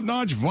got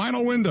top-notch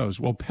vinyl windows.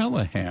 Well,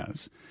 Pella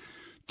has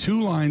two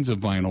lines of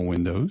vinyl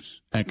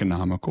windows.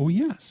 Economical,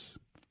 yes.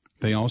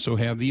 They also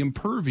have the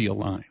Impervia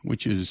line,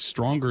 which is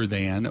stronger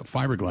than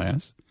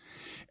fiberglass.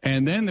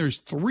 And then there's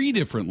three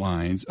different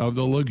lines of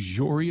the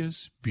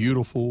luxurious,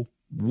 beautiful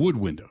wood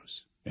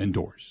windows and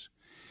doors.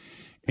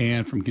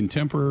 And from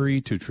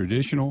contemporary to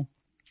traditional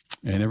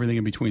and everything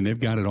in between, they've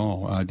got it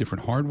all.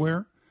 Different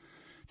hardware,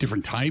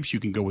 different types. You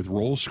can go with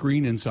roll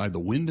screen inside the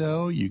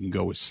window. You can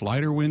go with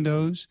slider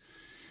windows.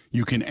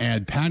 You can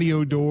add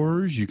patio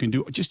doors. You can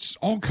do just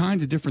all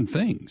kinds of different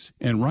things.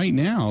 And right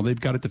now, they've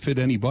got it to fit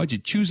any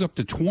budget. Choose up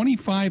to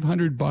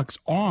 $2,500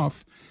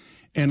 off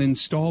an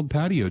installed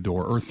patio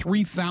door or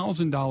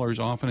 $3,000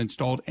 off an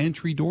installed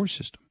entry door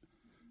system.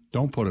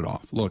 Don't put it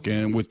off. Look,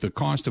 and with the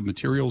cost of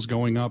materials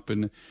going up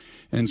and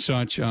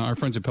such, our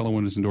friends at Pella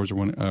Windows and Doors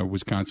of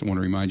Wisconsin want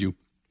to remind you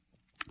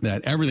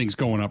that everything's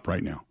going up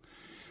right now.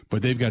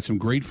 But they've got some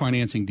great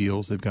financing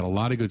deals. They've got a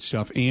lot of good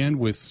stuff. And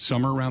with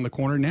summer around the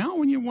corner, now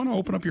when you want to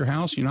open up your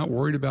house, you're not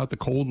worried about the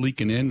cold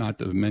leaking in, not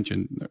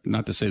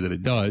to say that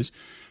it does,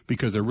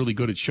 because they're really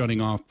good at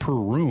shutting off per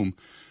room.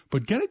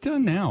 But get it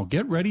done now.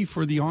 Get ready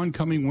for the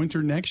oncoming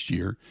winter next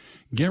year.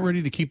 Get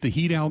ready to keep the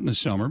heat out in the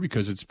summer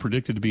because it's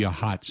predicted to be a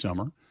hot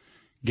summer.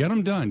 Get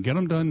them done. Get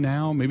them done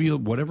now. Maybe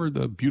whatever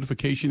the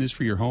beautification is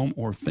for your home,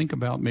 or think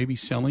about maybe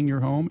selling your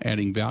home,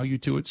 adding value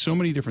to it. So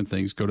many different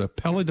things. Go to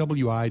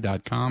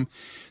PellaWI.com.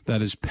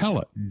 That is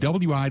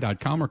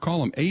PellaWI.com, or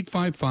call them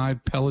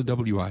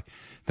 855-PELLA-WI.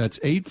 That's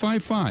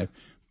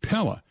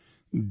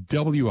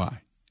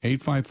 855-PELLA-WI.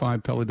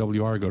 855-PELLA-WI,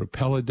 or go to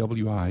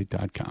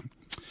PellaWI.com.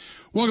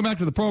 Welcome back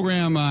to the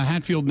program.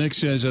 Hatfield Nick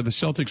says the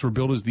Celtics were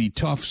billed as the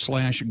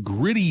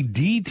tough/gritty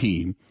D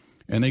team,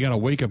 and they got a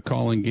wake-up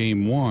call in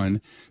Game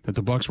 1 that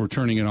the Bucks were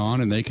turning it on,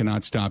 and they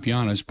cannot stop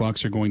Giannis.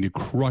 Bucks are going to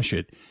crush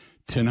it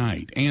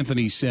tonight.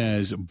 Anthony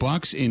says,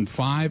 Bucks in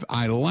 5,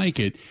 I like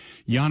it.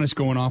 Giannis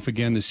going off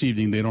again this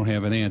evening. They don't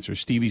have an answer.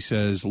 Stevie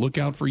says, look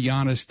out for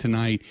Giannis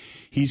tonight.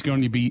 He's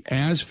going to be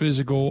as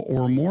physical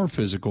or more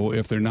physical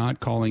if they're not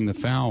calling the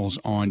fouls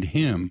on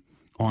him.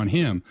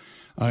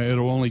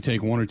 It'll only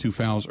take 1 or 2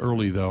 fouls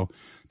early, though,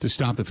 to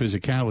stop the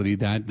physicality.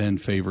 That then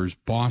favors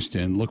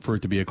Boston. Look for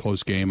it to be a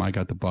close game. I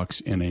got the Bucks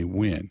in a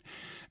win.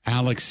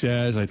 Alex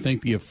says, I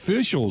think the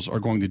officials are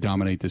going to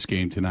dominate this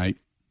game tonight.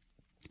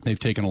 They've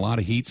taken a lot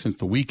of heat since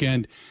the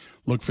weekend.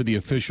 Look for the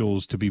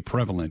officials to be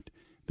prevalent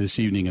this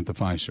evening at the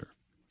Fiserv.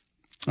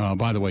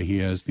 By the way, he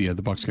has the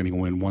Bucks getting a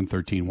win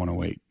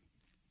 113-108.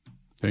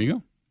 There you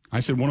go. I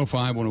said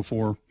 105,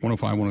 104,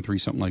 105, 103,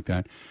 something like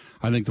that.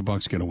 I think the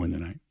Bucks get a win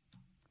tonight.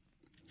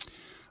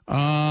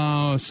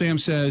 Sam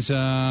says,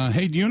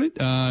 hey, Unit,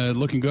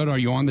 looking good. Are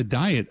you on the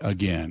diet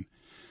again?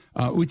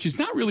 Which is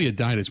not really a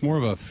diet. It's more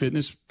of a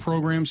fitness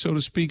program, so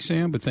to speak,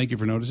 Sam, but thank you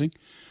for noticing.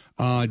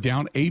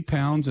 Down 8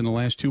 pounds in the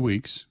last 2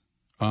 weeks.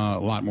 A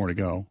lot more to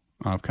go.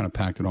 I've kind of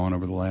packed it on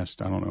over the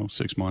last,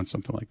 6 months,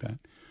 something like that.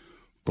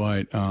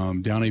 But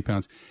down 8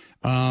 pounds.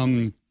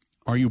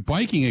 Are you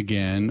biking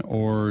again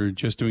or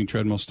just doing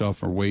treadmill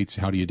stuff or weights?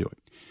 How do you do it?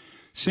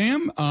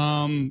 Sam,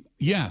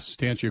 yes,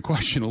 to answer your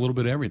question, a little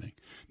bit of everything.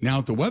 Now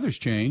that the weather's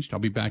changed, I'll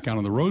be back out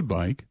on the road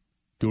bike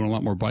doing a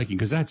lot more biking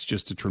because that's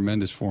just a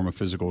tremendous form of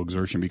physical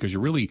exertion because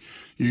you're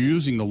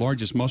using the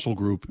largest muscle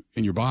group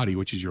in your body,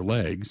 which is your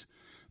legs.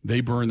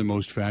 They burn the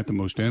most fat, the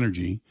most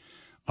energy.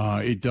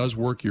 It does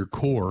work your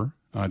core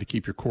to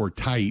keep your core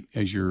tight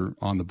as you're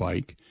on the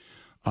bike.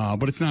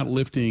 But it's not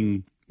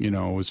lifting,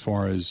 as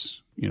far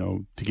as,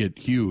 to get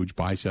huge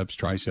biceps,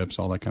 triceps,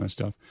 all that kind of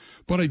stuff.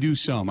 But I do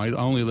some. I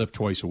only lift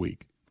twice a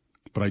week.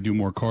 But I do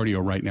more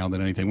cardio right now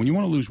than anything. When you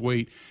want to lose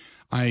weight,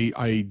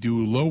 I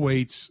do low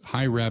weights,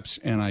 high reps,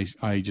 and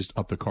I just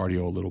up the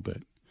cardio a little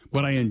bit.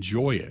 But I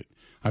enjoy it.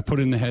 I put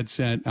in the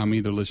headset. I'm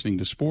either listening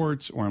to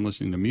sports or I'm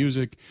listening to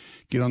music,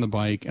 get on the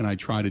bike, and I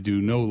try to do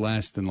no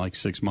less than like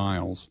 6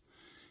 miles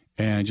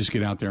and just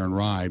get out there and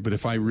ride. But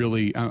if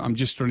I'm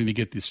just starting to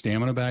get the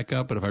stamina back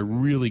up, but if I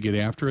really get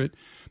after it,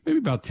 maybe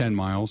about 10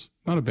 miles.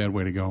 Not a bad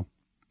way to go.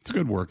 It's a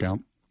good workout.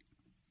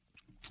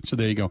 So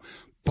there you go.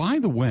 By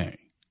the way,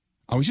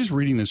 I was just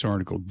reading this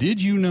article.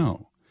 Did you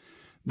know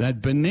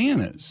that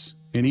bananas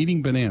and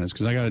eating bananas,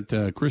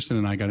 because Kristen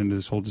and I got into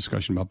this whole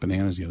discussion about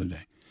bananas the other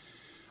day,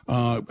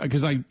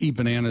 because I eat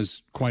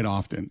bananas quite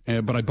often,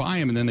 but I buy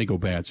them and then they go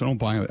bad, so I don't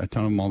buy a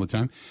ton of them all the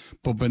time.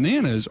 But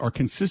bananas are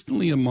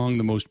consistently among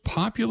the most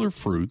popular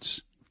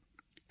fruits,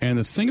 and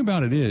the thing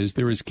about it is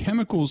there is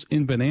chemicals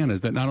in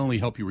bananas that not only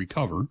help you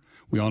recover,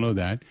 we all know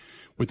that,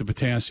 with the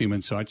potassium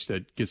and such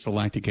that gets the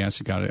lactic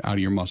acid out of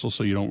your muscles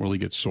so you don't really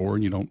get sore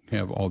and you don't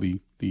have all the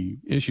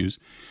issues.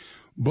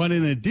 But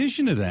in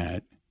addition to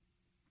that,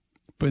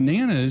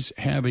 bananas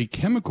have a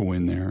chemical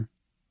in there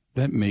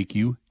that make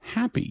you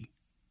happy.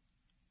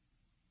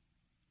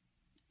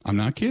 I'm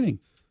not kidding.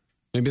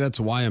 Maybe that's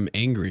why I'm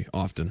angry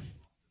often.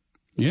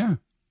 Yeah.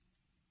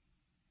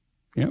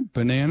 Yeah,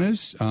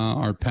 bananas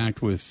are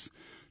packed with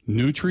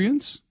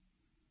nutrients,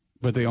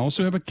 but they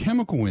also have a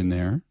chemical in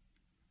there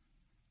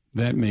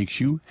that makes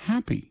you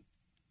happy.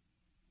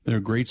 They're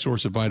a great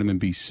source of vitamin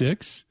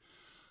B6,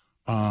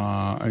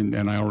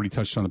 and I already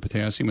touched on the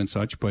potassium and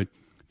such, but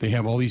they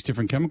have all these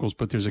different chemicals,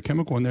 but there's a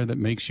chemical in there that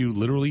makes you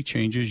literally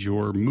changes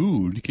your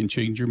mood, can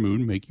change your mood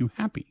and make you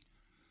happy.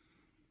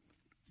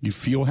 You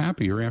feel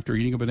happier after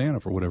eating a banana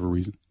for whatever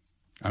reason.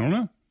 I don't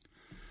know.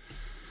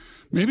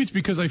 Maybe it's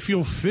because I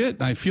feel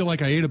fit. I feel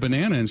like I ate a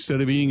banana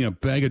instead of eating a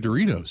bag of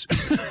Doritos.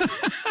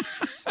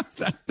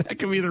 that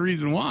could be the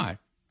reason why.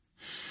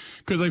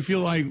 Because I feel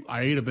like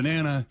I ate a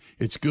banana.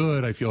 It's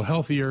good. I feel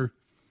healthier.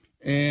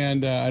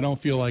 And I don't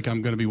feel like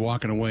I'm going to be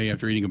walking away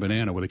after eating a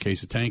banana with a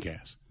case of tank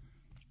ass.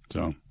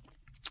 So,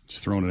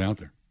 just throwing it out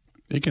there.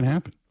 It can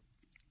happen.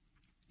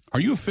 Are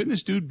you a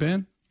fitness dude,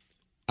 Ben?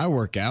 I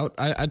work out.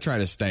 I try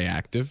to stay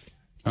active.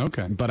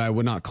 Okay. But I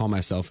would not call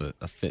myself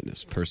a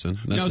fitness person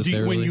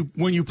necessarily. Now,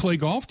 when you play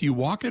golf, do you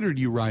walk it or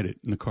do you ride it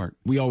in the cart?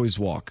 We always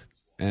walk.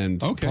 And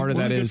part of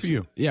that is,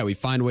 we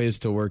find ways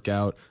to work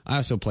out. I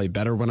also play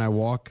better when I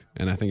walk,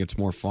 and I think it's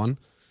more fun.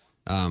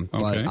 But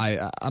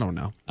I don't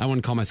know. I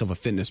wouldn't call myself a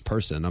fitness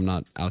person. I'm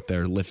not out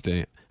there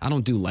lifting. I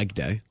don't do leg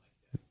day,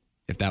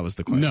 if that was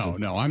the question.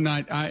 No, I'm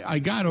not. I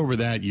got over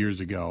that years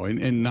ago,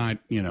 and not,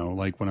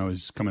 like when I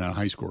was coming out of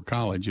high school or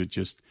college. It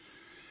just,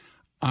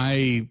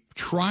 I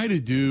try to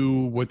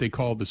do what they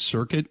call the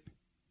circuit,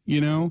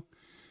 They'll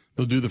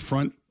do the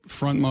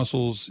front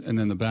muscles and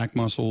then the back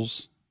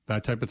muscles,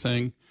 that type of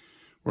thing.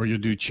 Or you'll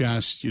do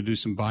chest, you'll do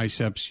some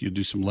biceps, you'll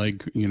do some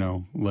leg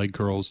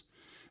curls.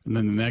 And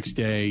then the next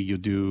day you'll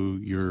do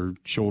your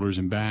shoulders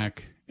and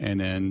back,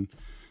 and then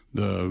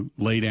the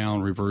lay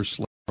down reverse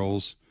leg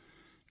curls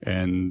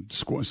and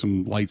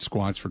some light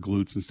squats for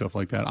glutes and stuff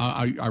like that.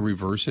 I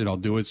reverse it. I'll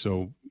do it.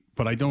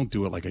 But I don't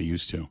do it like I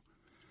used to.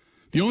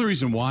 The only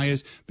reason why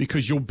is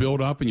because you'll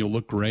build up and you'll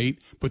look great.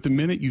 But the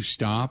minute you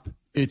stop,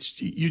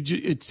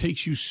 it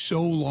takes you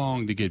so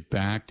long to get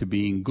back to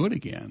being good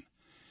again.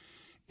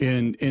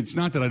 And it's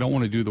not that I don't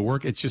want to do the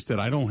work. It's just that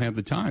I don't have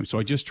the time. So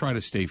I just try to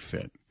stay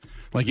fit.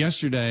 Like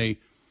yesterday,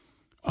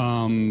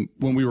 when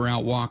we were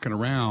out walking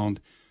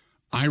around,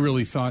 I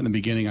really thought in the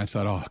beginning,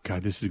 oh,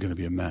 God, this is going to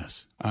be a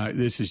mess.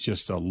 This is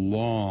just a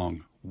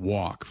long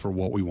walk for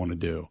what we want to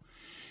do.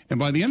 And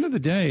by the end of the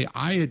day,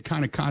 I had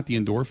kind of caught the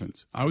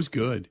endorphins. I was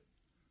good.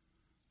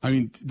 I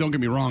mean, don't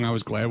get me wrong. I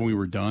was glad when we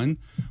were done,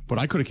 but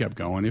I could have kept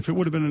going. If it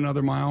would have been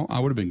another mile, I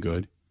would have been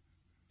good.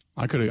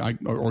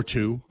 Or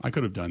 2. I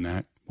could have done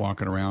that,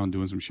 walking around,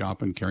 doing some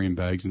shopping, carrying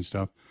bags and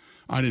stuff.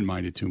 I didn't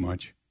mind it too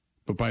much.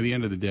 But by the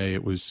end of the day,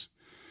 it was,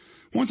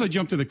 once I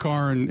jumped in the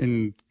car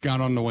and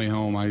got on the way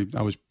home,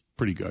 I was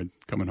pretty good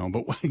coming home.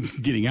 But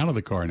getting out of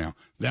the car now,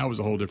 that was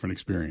a whole different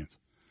experience.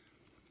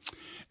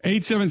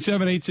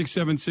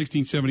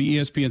 877-867-1670.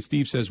 ESPN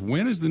Steve says,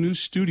 when is the new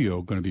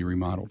studio going to be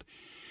remodeled?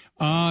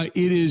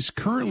 It is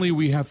currently,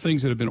 we have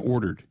things that have been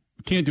ordered.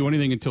 We can't do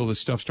anything until the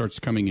stuff starts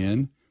coming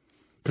in,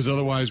 because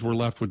otherwise we're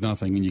left with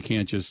nothing, and you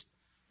can't just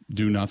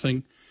do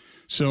nothing.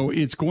 So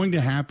it's going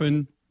to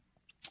happen.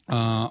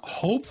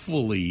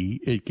 Hopefully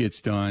it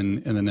gets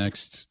done in the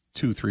next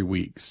 2-3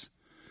 weeks.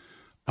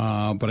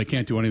 But I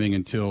can't do anything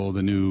until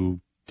the new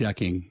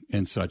decking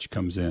and such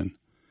comes in.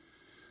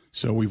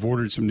 So we've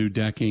ordered some new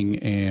decking,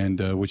 and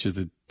which is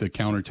the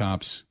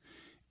countertops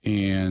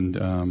and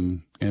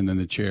then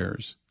the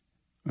chairs.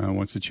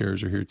 Once the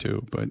chairs are here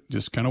too, but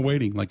just kind of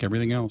waiting like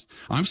everything else.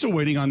 I'm still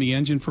waiting on the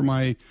engine for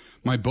my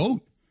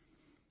boat.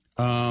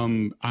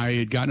 I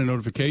had gotten a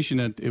notification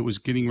that it was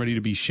getting ready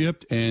to be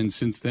shipped, and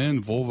since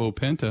then, Volvo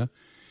Penta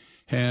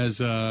has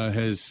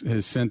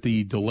sent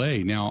the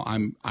delay. Now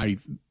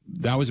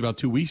that was about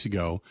 2 weeks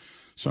ago,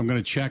 so I'm going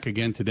to check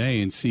again today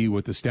and see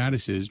what the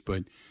status is.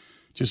 But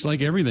just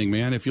like everything,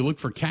 man, if you look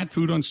for cat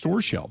food on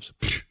store shelves,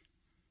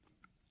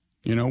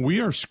 we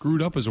are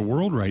screwed up as a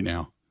world right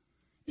now,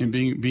 and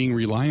being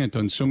reliant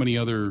on so many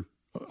other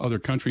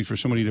countries for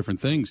so many different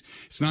things.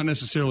 It's not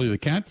necessarily the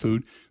cat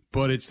food,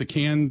 but it's the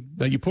can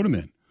that you put them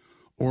in,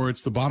 or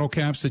it's the bottle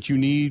caps that you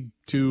need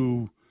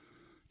to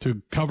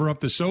cover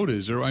up the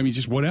sodas, or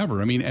just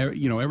whatever.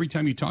 Every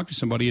time you talk to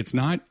somebody, it's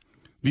not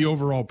the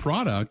overall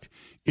product.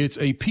 It's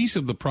a piece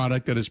of the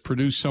product that is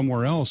produced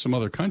somewhere else, some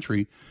other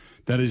country,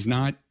 that is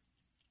not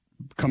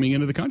coming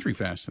into the country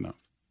fast enough.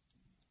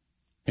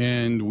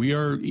 And we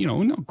are,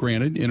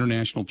 granted,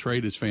 international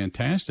trade is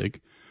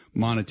fantastic,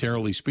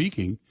 monetarily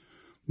speaking,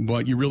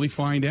 but you really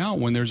find out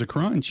when there's a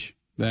crunch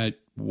that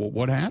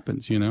what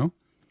happens,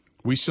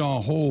 We saw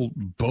a whole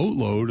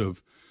boatload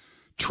of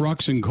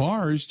trucks and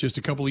cars just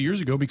a couple of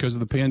years ago because of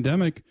the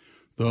pandemic,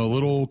 the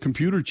little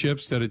computer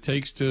chips that it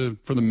takes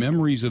for the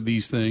memories of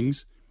these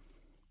things,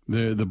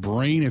 the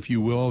brain, if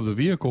you will, of the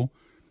vehicle.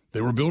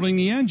 They were building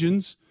the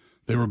engines,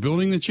 they were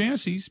building the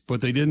chassis,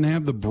 but they didn't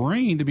have the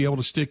brain to be able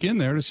to stick in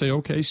there to say,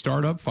 okay,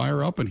 start up,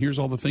 fire up, and here's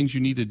all the things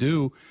you need to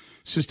do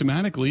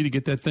systematically to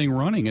get that thing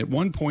running. At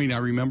one point, I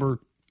remember,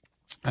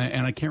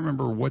 and I can't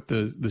remember what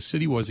the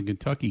city was in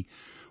Kentucky,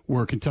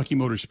 where Kentucky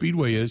Motor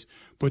Speedway is,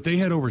 but they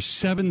had over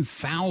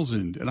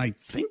 7,000, and I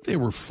think they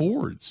were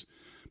Fords,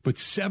 but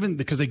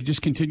because they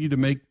just continued to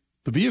make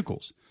the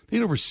vehicles. They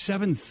had over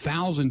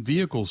 7,000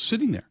 vehicles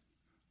sitting there.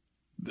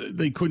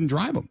 They couldn't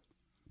drive them.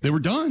 They were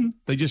done.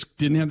 They just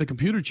didn't have the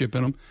computer chip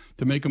in them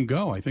to make them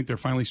go. I think they're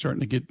finally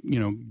starting to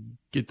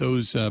get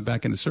those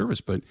back into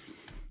service, but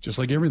just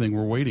like everything,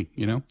 we're waiting,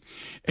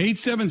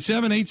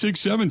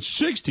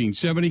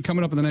 877-867-1670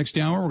 coming up in the next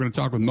hour. We're going to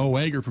talk with Mo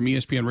Egger from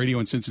ESPN Radio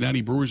in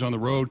Cincinnati. Brewers on the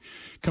road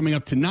coming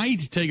up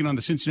tonight, taking on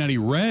the Cincinnati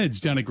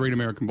Reds down at Great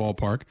American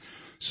Ballpark.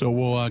 So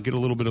we'll get a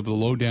little bit of the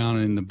lowdown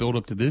and the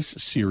build-up to this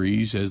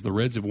series, as the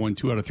Reds have won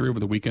 2 out of 3 over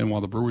the weekend, while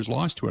the Brewers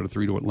lost 2 out of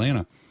 3 to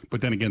Atlanta. But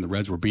then again, the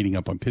Reds were beating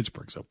up on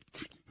Pittsburgh, so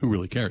who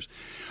really cares?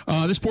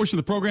 This portion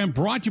of the program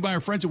brought to you by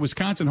our friends at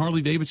Wisconsin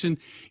Harley-Davidson.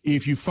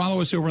 If you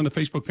follow us over on the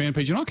Facebook fan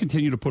page, and I'll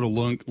continue to put a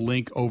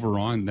link over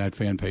on that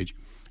fan page,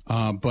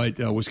 but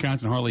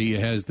Wisconsin Harley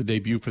has the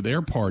debut for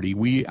their party.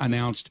 We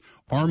announced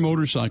our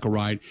motorcycle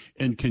ride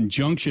in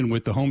conjunction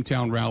with the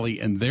hometown rally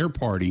and their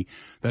party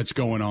that's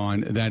going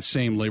on that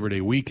same Labor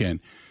Day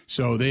weekend.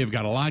 So they have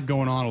got a lot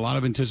going on, a lot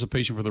of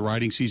anticipation for the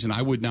riding season.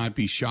 I would not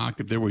be shocked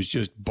if there was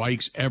just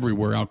bikes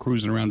everywhere out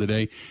cruising around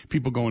today.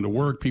 People going to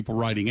work, people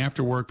riding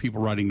after work,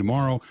 people riding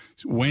tomorrow.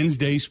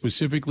 Wednesday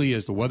specifically,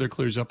 as the weather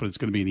clears up and it's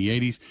going to be in the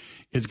 80s,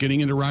 it's getting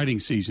into riding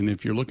season.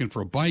 If you're looking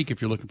for a bike, if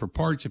you're looking for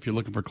parts, if you're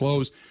looking for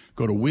clothes,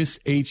 go to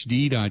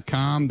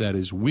wishd.com. That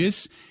is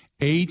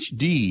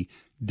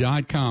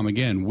wishd.com.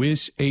 Again,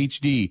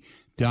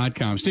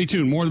 wishd.com. Stay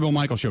tuned. More of the Bill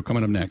Michaels Show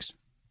coming up next.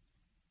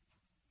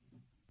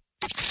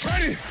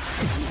 Ready?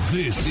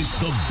 This is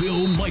the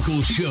Bill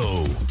Michaels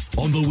Show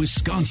on the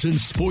Wisconsin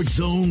Sports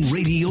Zone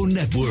Radio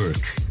Network.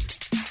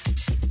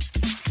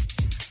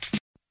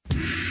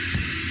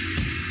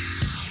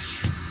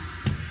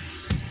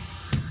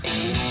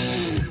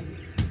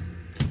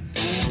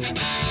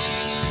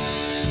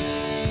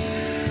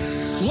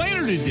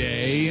 Later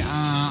today,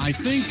 I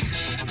think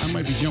I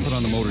might be jumping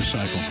on the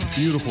motorcycle.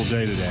 Beautiful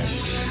day today.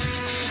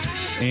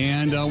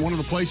 And one of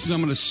the places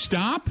I'm going to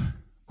stop,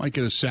 might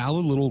get a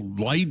salad, a little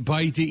light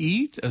bite to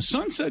eat, a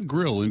Sunset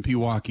Grill in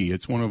Pewaukee.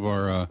 It's one of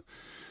our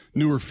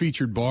newer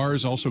featured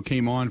bars. Also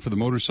came on for the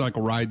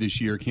motorcycle ride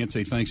this year. Can't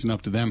say thanks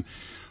enough to them.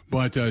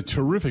 But a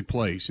terrific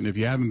place. And if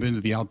you haven't been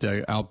to the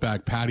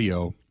Outback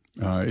patio,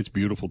 it's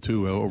beautiful,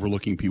 too,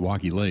 overlooking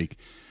Pewaukee Lake.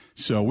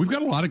 So we've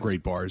got a lot of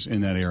great bars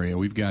in that area.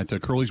 We've got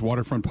Curly's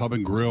Waterfront Pub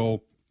and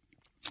Grill.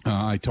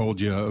 I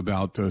told you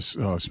about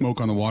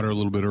Smoke on the Water a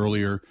little bit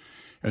earlier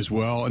as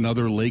well,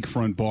 another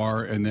lakefront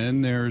bar. And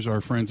then there's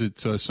our friends at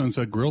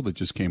Sunset Grill that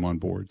just came on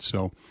board.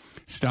 So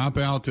stop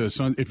out to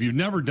if you've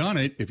never done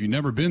it, if you've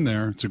never been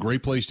there, it's a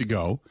great place to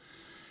go.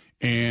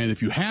 And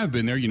if you have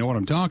been there, you know what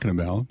I'm talking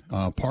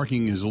about.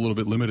 Parking is a little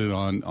bit limited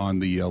on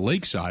the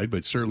lakeside,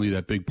 but certainly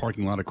that big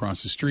parking lot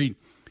across the street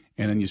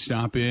and then you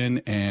stop in,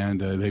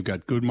 and they've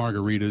got good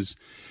margaritas.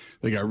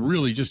 They got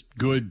really just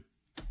good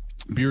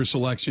beer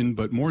selection,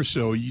 but more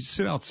so, you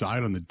sit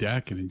outside on the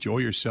deck and enjoy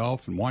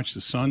yourself and watch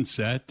the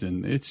sunset,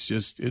 and it's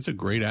a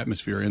great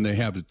atmosphere, and they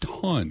have a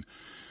ton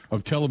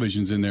of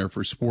televisions in there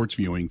for sports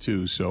viewing,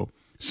 too. So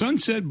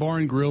Sunset Bar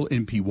and Grill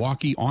in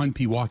Pewaukee on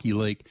Pewaukee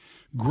Lake.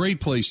 Great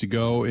place to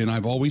go, and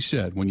I've always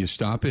said when you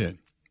stop in,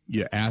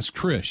 you ask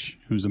Trish,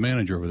 who's the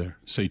manager over there.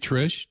 Say,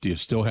 Trish, do you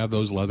still have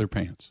those leather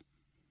pants?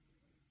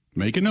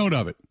 Make a note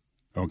of it,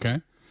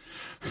 okay?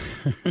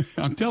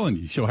 I'm telling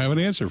you, she'll have an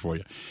answer for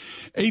you.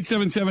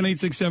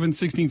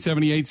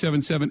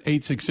 877-867-1670,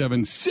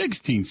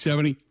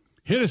 877-867-1670.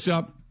 Hit us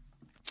up.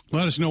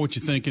 Let us know what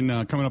you're thinking.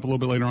 Coming up a little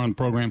bit later on in the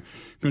program,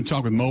 going to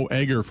talk with Mo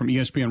Egger from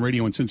ESPN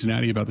Radio in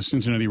Cincinnati about the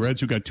Cincinnati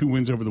Reds, who got 2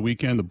 wins over the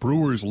weekend. The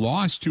Brewers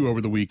lost 2 over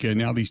the weekend.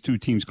 Now these two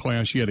teams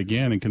clash yet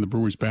again, and can the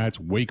Brewers bats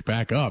wake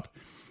back up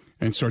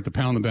and start to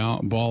pound the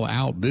ball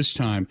out, this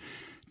time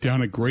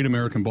down at Great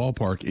American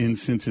Ballpark in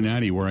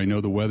Cincinnati, where I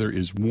know the weather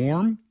is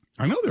warm.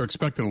 I know they're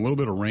expecting a little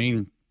bit of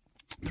rain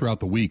throughout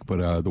the week,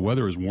 but the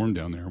weather is warm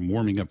down there,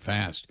 warming up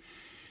fast.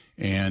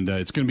 And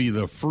it's going to be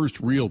the first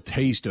real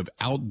taste of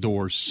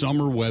outdoor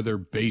summer weather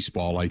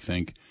baseball, I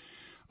think.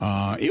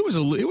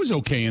 It was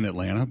okay in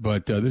Atlanta,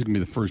 but this is going to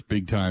be the first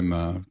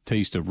big-time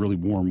taste of really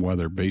warm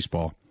weather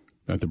baseball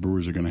that the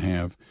Brewers are going to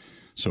have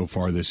so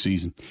far this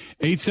season.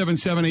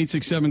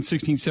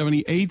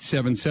 877-867-1670,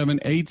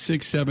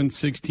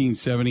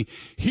 877-867-1670.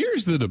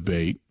 Here's the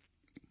debate.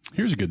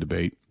 Here's a good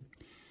debate.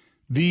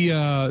 The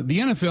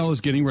NFL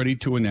is getting ready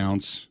to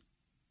announce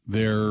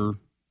their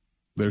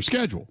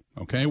schedule.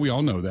 Okay, we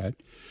all know that.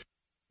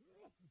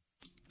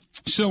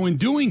 So in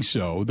doing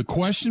so, the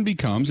question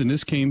becomes, and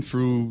this came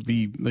through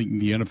the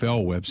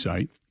NFL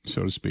website,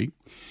 so to speak.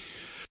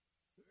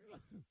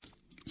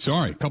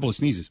 Sorry, a couple of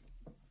sneezes.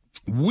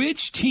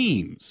 Which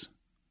teams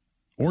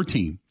or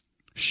team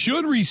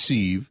should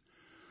receive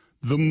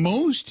the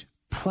most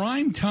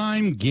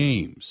primetime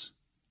games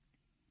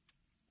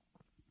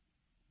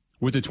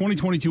with the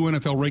 2022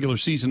 NFL regular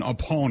season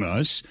upon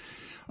us?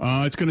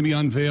 It's going to be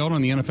unveiled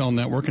on the NFL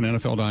Network and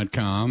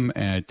NFL.com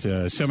at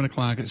 7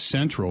 o'clock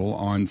Central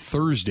on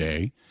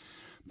Thursday.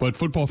 But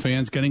football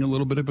fans getting a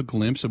little bit of a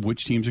glimpse of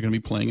which teams are going to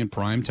be playing in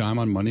prime time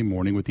on Monday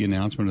morning with the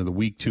announcement of the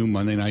Week 2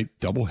 Monday night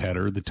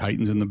doubleheader, the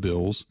Titans and the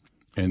Bills,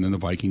 and then the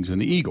Vikings and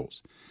the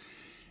Eagles.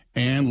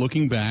 And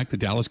looking back, the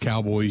Dallas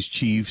Cowboys,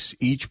 Chiefs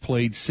each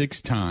played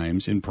 6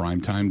 times in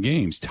primetime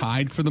games,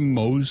 tied for the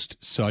most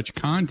such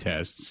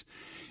contests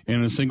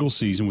in a single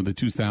season with the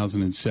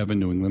 2007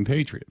 New England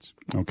Patriots.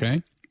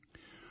 Okay?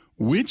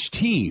 Which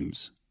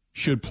teams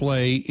should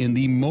play in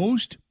the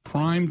most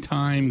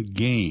primetime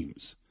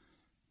games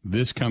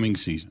this coming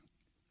season?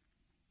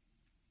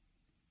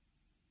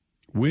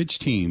 Which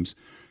teams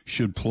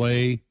should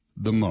play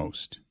the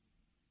most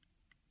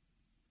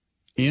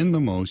in the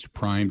most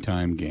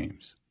primetime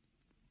games?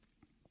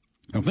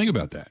 Now, think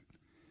about that.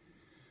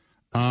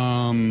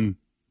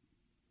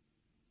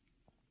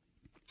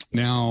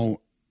 Now,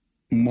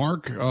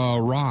 Mark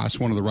Ross,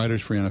 one of the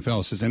writers for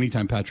NFL, says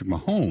anytime Patrick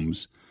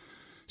Mahomes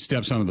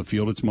steps onto the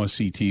field, it's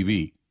must-see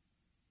TV.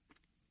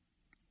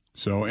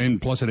 So, and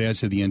plus it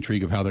adds to the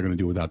intrigue of how they're going to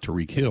do without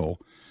Tyreek Hill,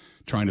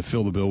 trying to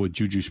fill the bill with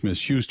Juju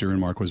Smith-Schuster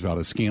and Marquez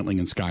Valdes-Scantling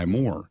and Sky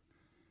Moore.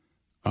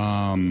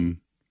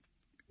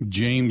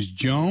 James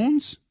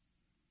Jones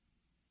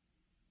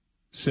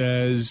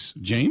says,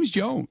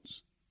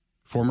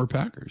 former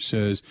Packers,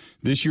 says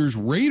this year's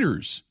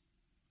Raiders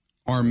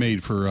are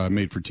made for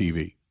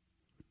TV.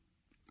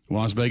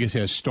 Las Vegas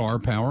has star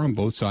power on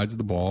both sides of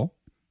the ball.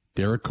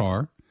 Derek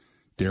Carr,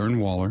 Darren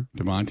Waller,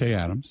 Devontae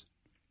Adams,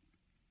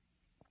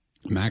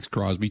 Max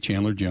Crosby,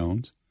 Chandler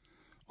Jones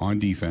on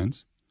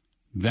defense.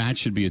 That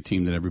should be a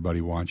team that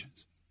everybody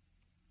watches.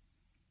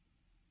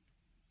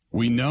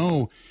 We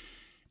know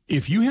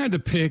if you had to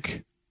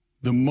pick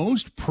the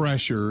most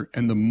pressure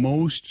and the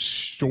most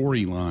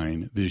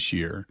storyline this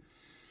year,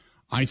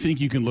 I think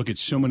you can look at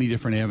so many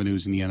different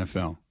avenues in the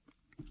NFL.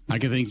 I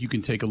think you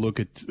can take a look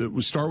at,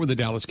 we'll start with the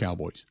Dallas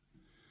Cowboys,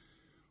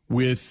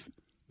 with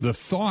the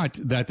thought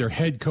that their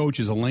head coach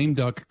is a lame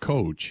duck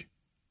coach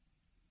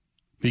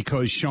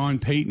because Sean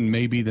Payton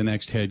may be the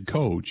next head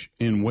coach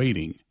in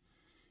waiting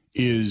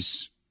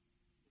is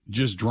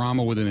just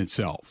drama within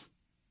itself.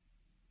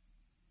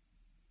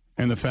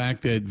 And the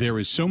fact that there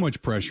is so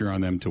much pressure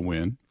on them to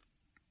win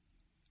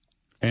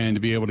and to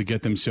be able to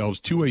get themselves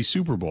to a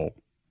Super Bowl,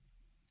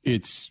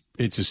 it's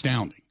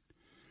astounding.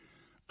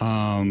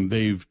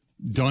 They've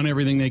done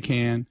everything they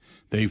can.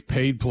 They've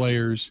paid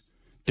players.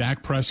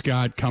 Dak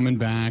Prescott coming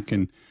back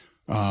and,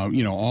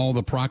 all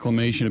the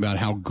proclamation about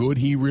how good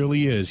he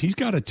really is. He's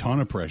got a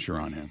ton of pressure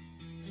on him.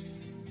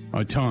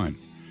 A ton.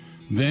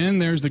 Then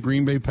there's the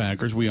Green Bay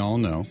Packers, we all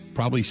know,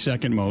 probably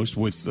second most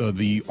with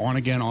the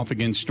on-again,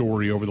 off-again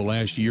story over the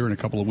last year and a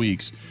couple of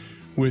weeks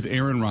with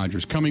Aaron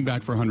Rodgers coming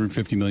back for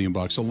 $150 million,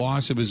 a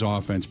loss of his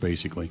offense,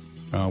 basically,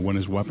 when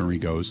his weaponry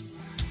goes,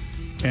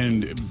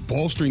 and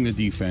bolstering the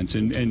defense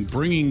and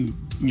bringing,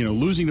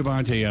 losing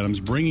Devontae Adams,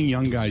 bringing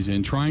young guys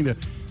in, trying to,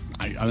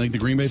 I think the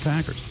Green Bay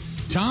Packers,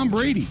 Tom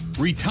Brady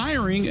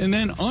retiring and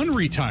then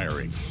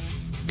unretiring,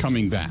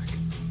 coming back.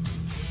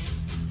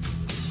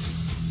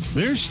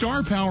 There's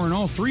star power in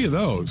all three of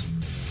those.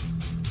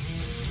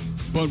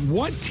 But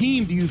what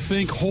team do you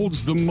think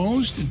holds the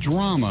most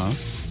drama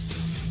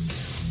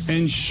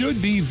and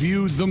should be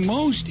viewed the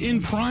most in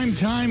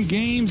primetime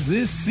games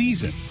this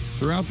season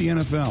throughout the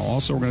NFL?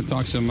 Also, we're going to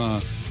talk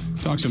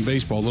some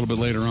baseball a little bit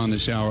later on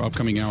this hour,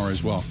 upcoming hour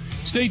as well.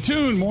 Stay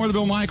tuned. More of the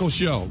Bill Michaels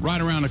Show right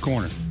around the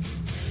corner.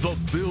 The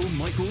Bill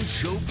Michaels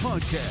Show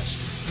podcast.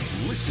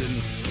 Listen,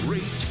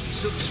 rate,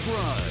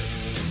 subscribe.